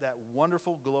that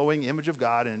wonderful glowing image of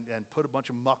God and put a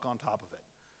bunch of muck on top of it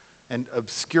and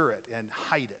obscure it and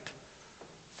hide it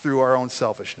through our own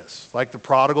selfishness, like the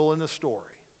prodigal in the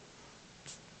story.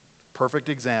 Perfect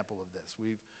example of this.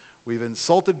 We've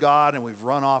insulted God and we've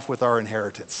run off with our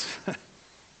inheritance.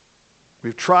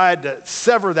 We've tried to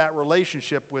sever that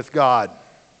relationship with God,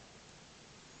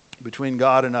 between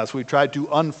God and us. We've tried to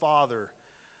unfather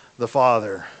the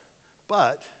Father.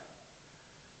 But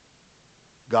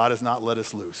God has not let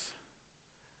us loose.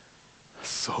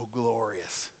 So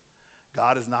glorious.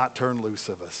 God has not turned loose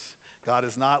of us. God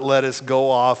has not let us go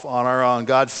off on our own.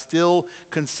 God still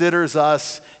considers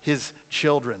us his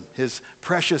children, his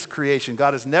precious creation.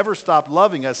 God has never stopped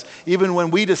loving us, even when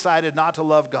we decided not to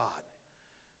love God.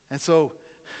 And so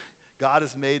God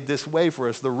has made this way for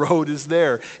us. The road is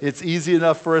there. It's easy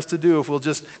enough for us to do if we'll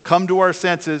just come to our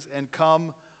senses and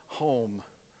come home.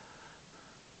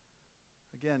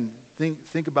 Again,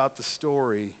 think about the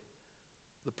story.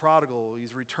 The prodigal,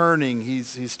 he's returning.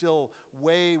 He's still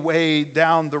way, way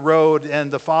down the road, and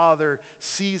the father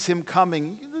sees him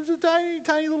coming. There's a tiny,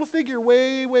 tiny little figure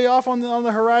way, way off on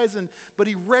the horizon, but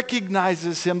he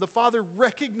recognizes him. The father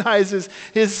recognizes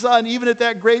his son, even at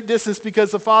that great distance,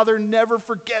 because the father never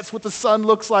forgets what the son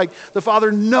looks like. The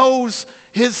father knows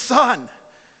his son,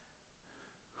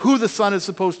 who the son is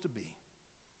supposed to be,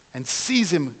 and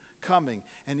sees him coming,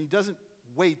 and he doesn't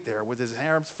wait there with his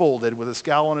arms folded, with a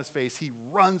scowl on his face. He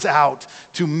runs out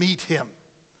to meet him,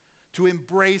 to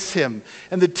embrace him.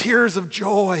 And the tears of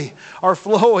joy are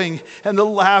flowing, and the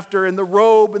laughter, and the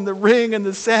robe, and the ring, and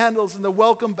the sandals, and the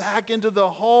welcome back into the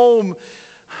home.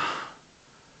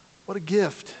 What a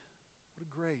gift. What a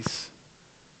grace.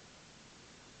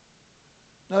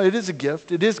 No, it is a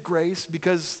gift. It is grace,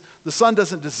 because the son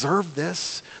doesn't deserve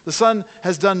this. The son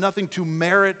has done nothing to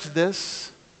merit this.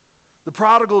 The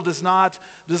prodigal does not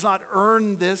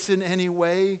earn this in any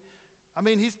way. I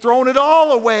mean, he's thrown it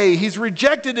all away. He's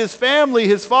rejected his family,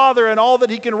 his father, and all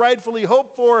that he can rightfully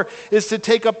hope for is to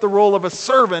take up the role of a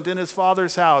servant in his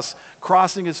father's house,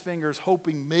 crossing his fingers,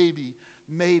 hoping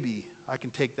maybe I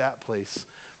can take that place.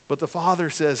 But the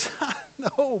father says,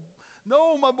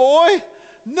 no, my boy,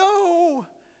 no,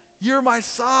 you're my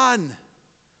son.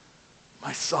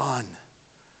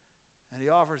 And he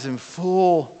offers him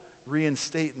full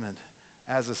reinstatement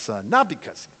as a son. Not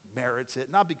because he merits it,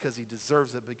 not because he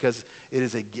deserves it, because it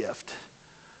is a gift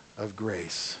of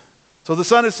grace. So the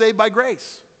son is saved by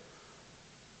grace.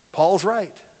 Paul's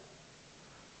right.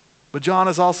 But John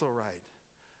is also right,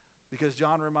 because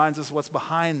John reminds us what's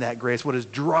behind that grace, what is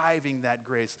driving that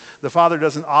grace. The Father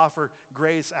doesn't offer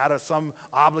grace out of some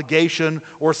obligation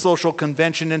or social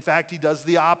convention. In fact, he does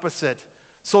the opposite.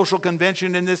 Social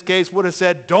convention in this case would have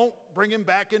said, don't bring him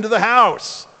back into the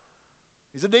house.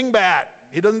 He's a dingbat.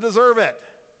 He doesn't deserve it.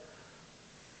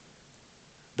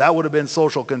 That would have been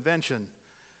social convention.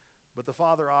 But the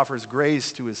Father offers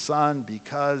grace to his Son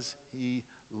because he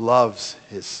loves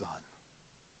his Son.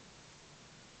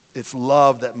 It's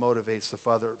love that motivates the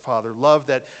Father. Love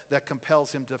that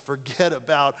compels him to forget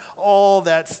about all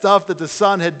that stuff that the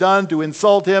Son had done to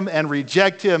insult him and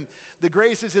reject him. The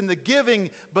grace is in the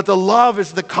giving, but the love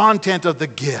is the content of the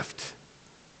gift.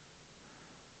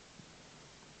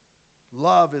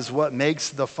 Love is what makes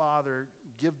the Father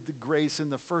give the grace in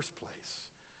the first place.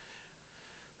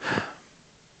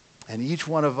 And each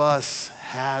one of us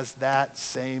has that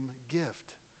same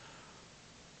gift.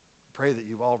 Pray that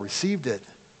you've all received it.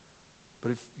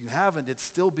 But if you haven't, it's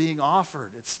still being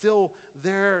offered. It's still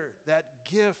there, that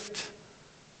gift.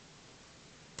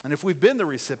 And if we've been the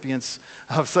recipients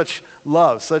of such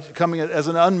love, such coming as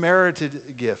an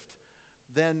unmerited gift,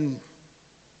 then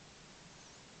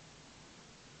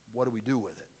what do we do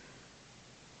with it?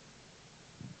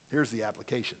 Here's the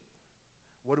application.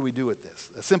 What do we do with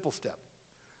this? A simple step.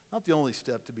 Not the only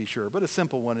step, to be sure, but a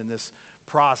simple one in this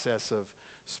process of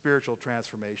spiritual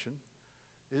transformation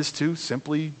is to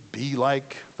simply be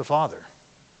like the Father.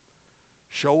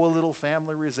 Show a little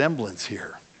family resemblance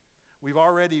here. We've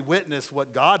already witnessed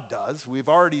what God does. We've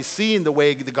already seen the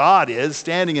way the God is,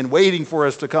 standing and waiting for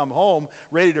us to come home,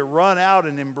 ready to run out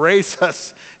and embrace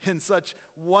us in such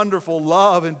wonderful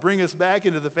love and bring us back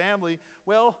into the family.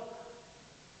 Well,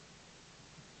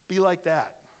 be like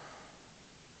that.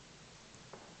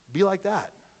 Be like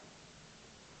that.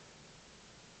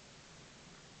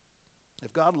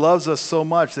 If God loves us so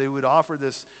much that he would offer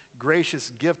this gracious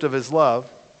gift of his love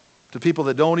to people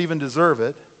that don't even deserve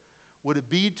it, would it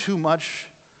be too much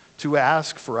to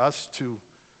ask for us to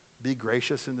be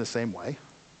gracious in the same way?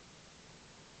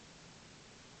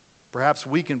 Perhaps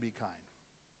we can be kind.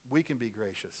 We can be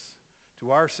gracious to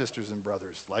our sisters and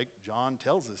brothers, like John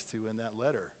tells us to in that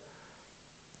letter.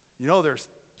 You know, there's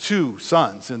two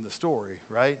sons in the story,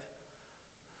 right?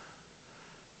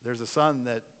 There's a son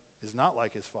that is not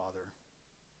like his father,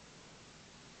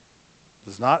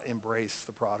 does not embrace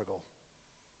the prodigal,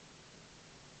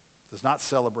 does not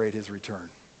celebrate his return.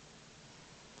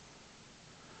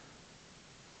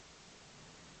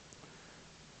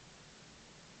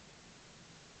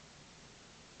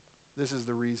 This is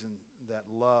the reason that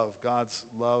love, God's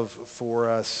love for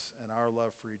us and our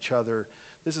love for each other,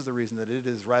 this is the reason that it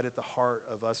is right at the heart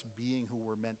of us being who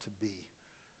we're meant to be.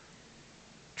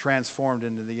 transformed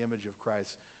into the image of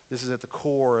Christ. This is at the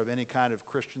core of any kind of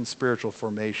Christian spiritual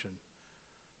formation.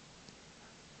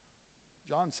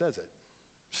 John says it.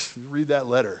 Read that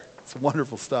letter. It's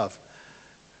wonderful stuff.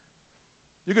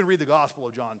 You can read the Gospel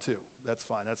of John too. That's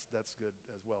fine. That's good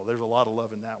as well. There's a lot of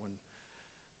love in that one.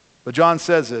 But John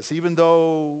says this, even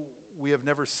though we have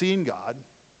never seen God,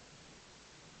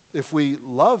 if we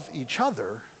love each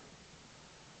other,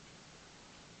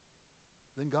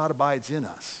 then God abides in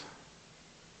us.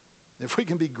 If we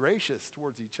can be gracious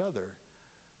towards each other,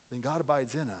 then God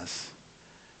abides in us.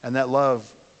 And that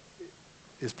love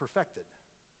is perfected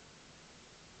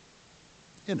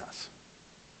in us.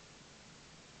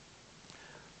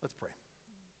 Let's pray.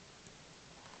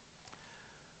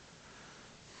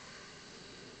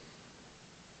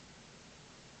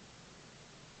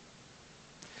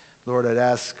 Lord, I'd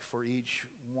ask for each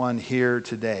one here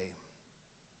today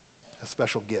a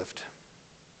special gift,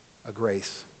 a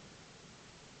grace.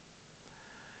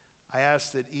 I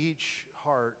ask that each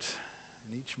heart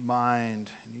and each mind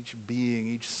and each being,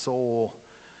 each soul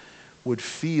would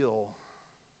feel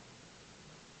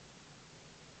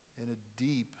in a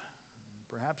deep,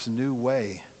 perhaps new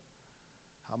way,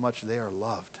 how much they are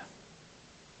loved.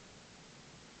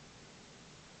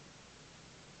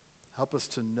 Help us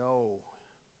to know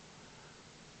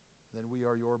that we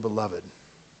are your beloved,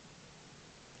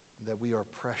 that we are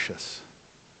precious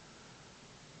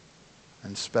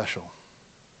and special.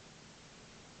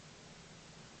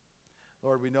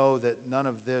 Lord, we know that none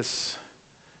of this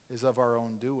is of our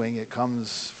own doing. It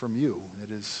comes from you.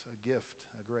 It is a gift,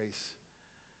 a grace,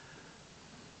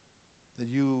 that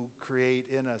you create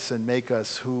in us and make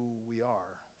us who we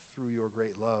are through your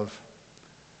great love.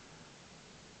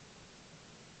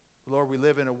 Lord, we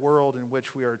live in a world in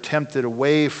which we are tempted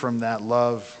away from that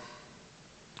love.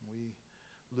 We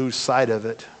lose sight of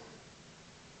it.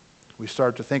 We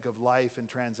start to think of life in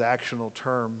transactional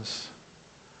terms,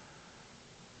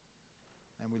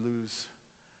 and we lose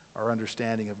our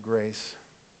understanding of grace.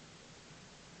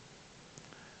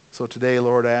 So today,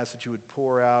 Lord, I ask that you would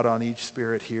pour out on each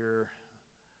spirit here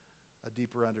a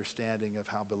deeper understanding of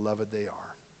how beloved they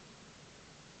are.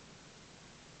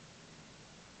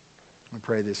 I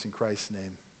pray this in Christ's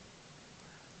name.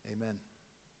 Amen.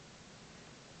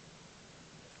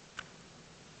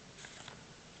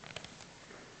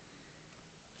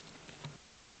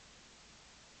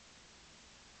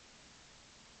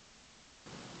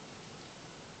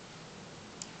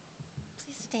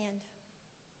 Please stand.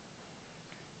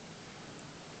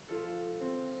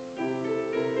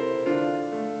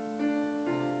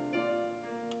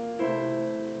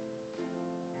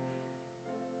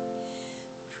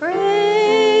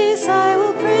 Praise, I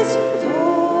will praise you,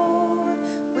 Lord,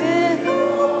 with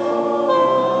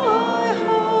all my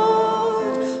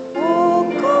heart. Oh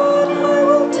God, I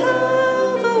will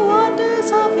tell the wonders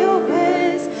of your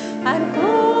ways and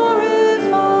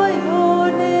glorify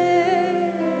your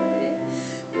name.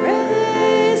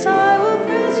 Praise, I will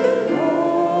praise you,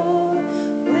 Lord,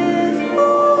 with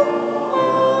all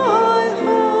my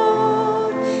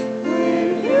heart.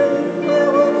 In you I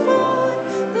will find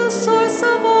the source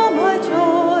of all my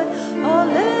joy.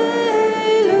 Alleluia.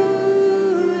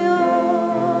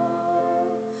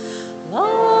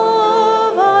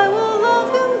 Love, I will love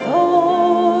you,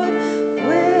 Lord,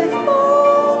 with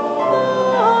all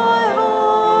my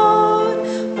heart.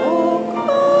 Oh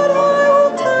God, I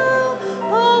will tell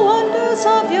the wonders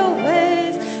of your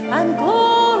ways and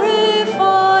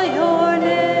glorify your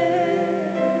name.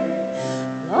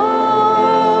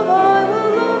 Love, I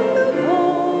will love you,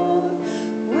 Lord,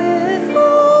 with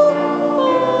all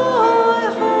my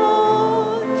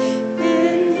heart.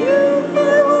 In you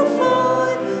I will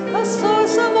find the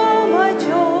source of all my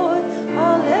joy.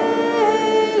 Alleluia.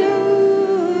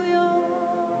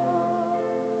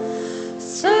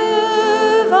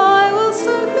 Serve, I will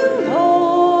serve you,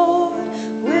 Lord,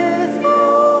 with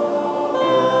all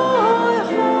my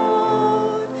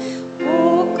heart.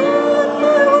 Oh God, I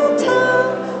will tell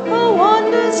the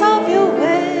wonders of your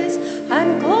ways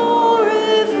and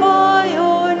glorify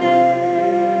your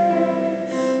name.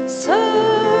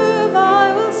 Serve,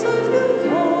 I will serve you,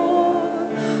 Lord,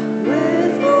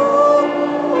 with all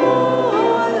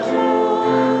my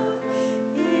heart.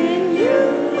 In you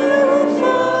I will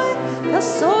find the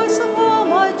source of all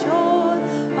my joy.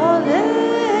 Alleluia.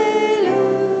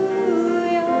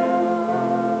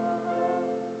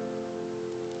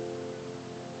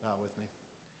 Bow with me.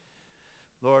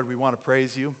 Lord, we want to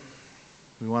praise you.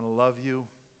 We want to love you.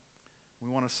 We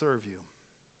want to serve you.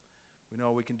 We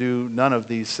know we can do none of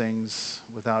these things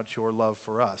without your love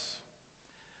for us.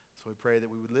 So we pray that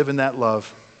we would live in that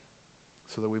love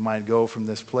so that we might go from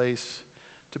this place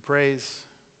to praise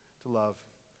to love,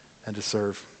 and to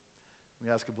serve. We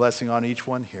ask a blessing on each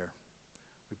one here.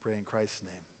 We pray in Christ's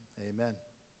name. Amen.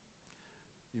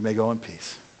 You may go in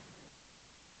peace.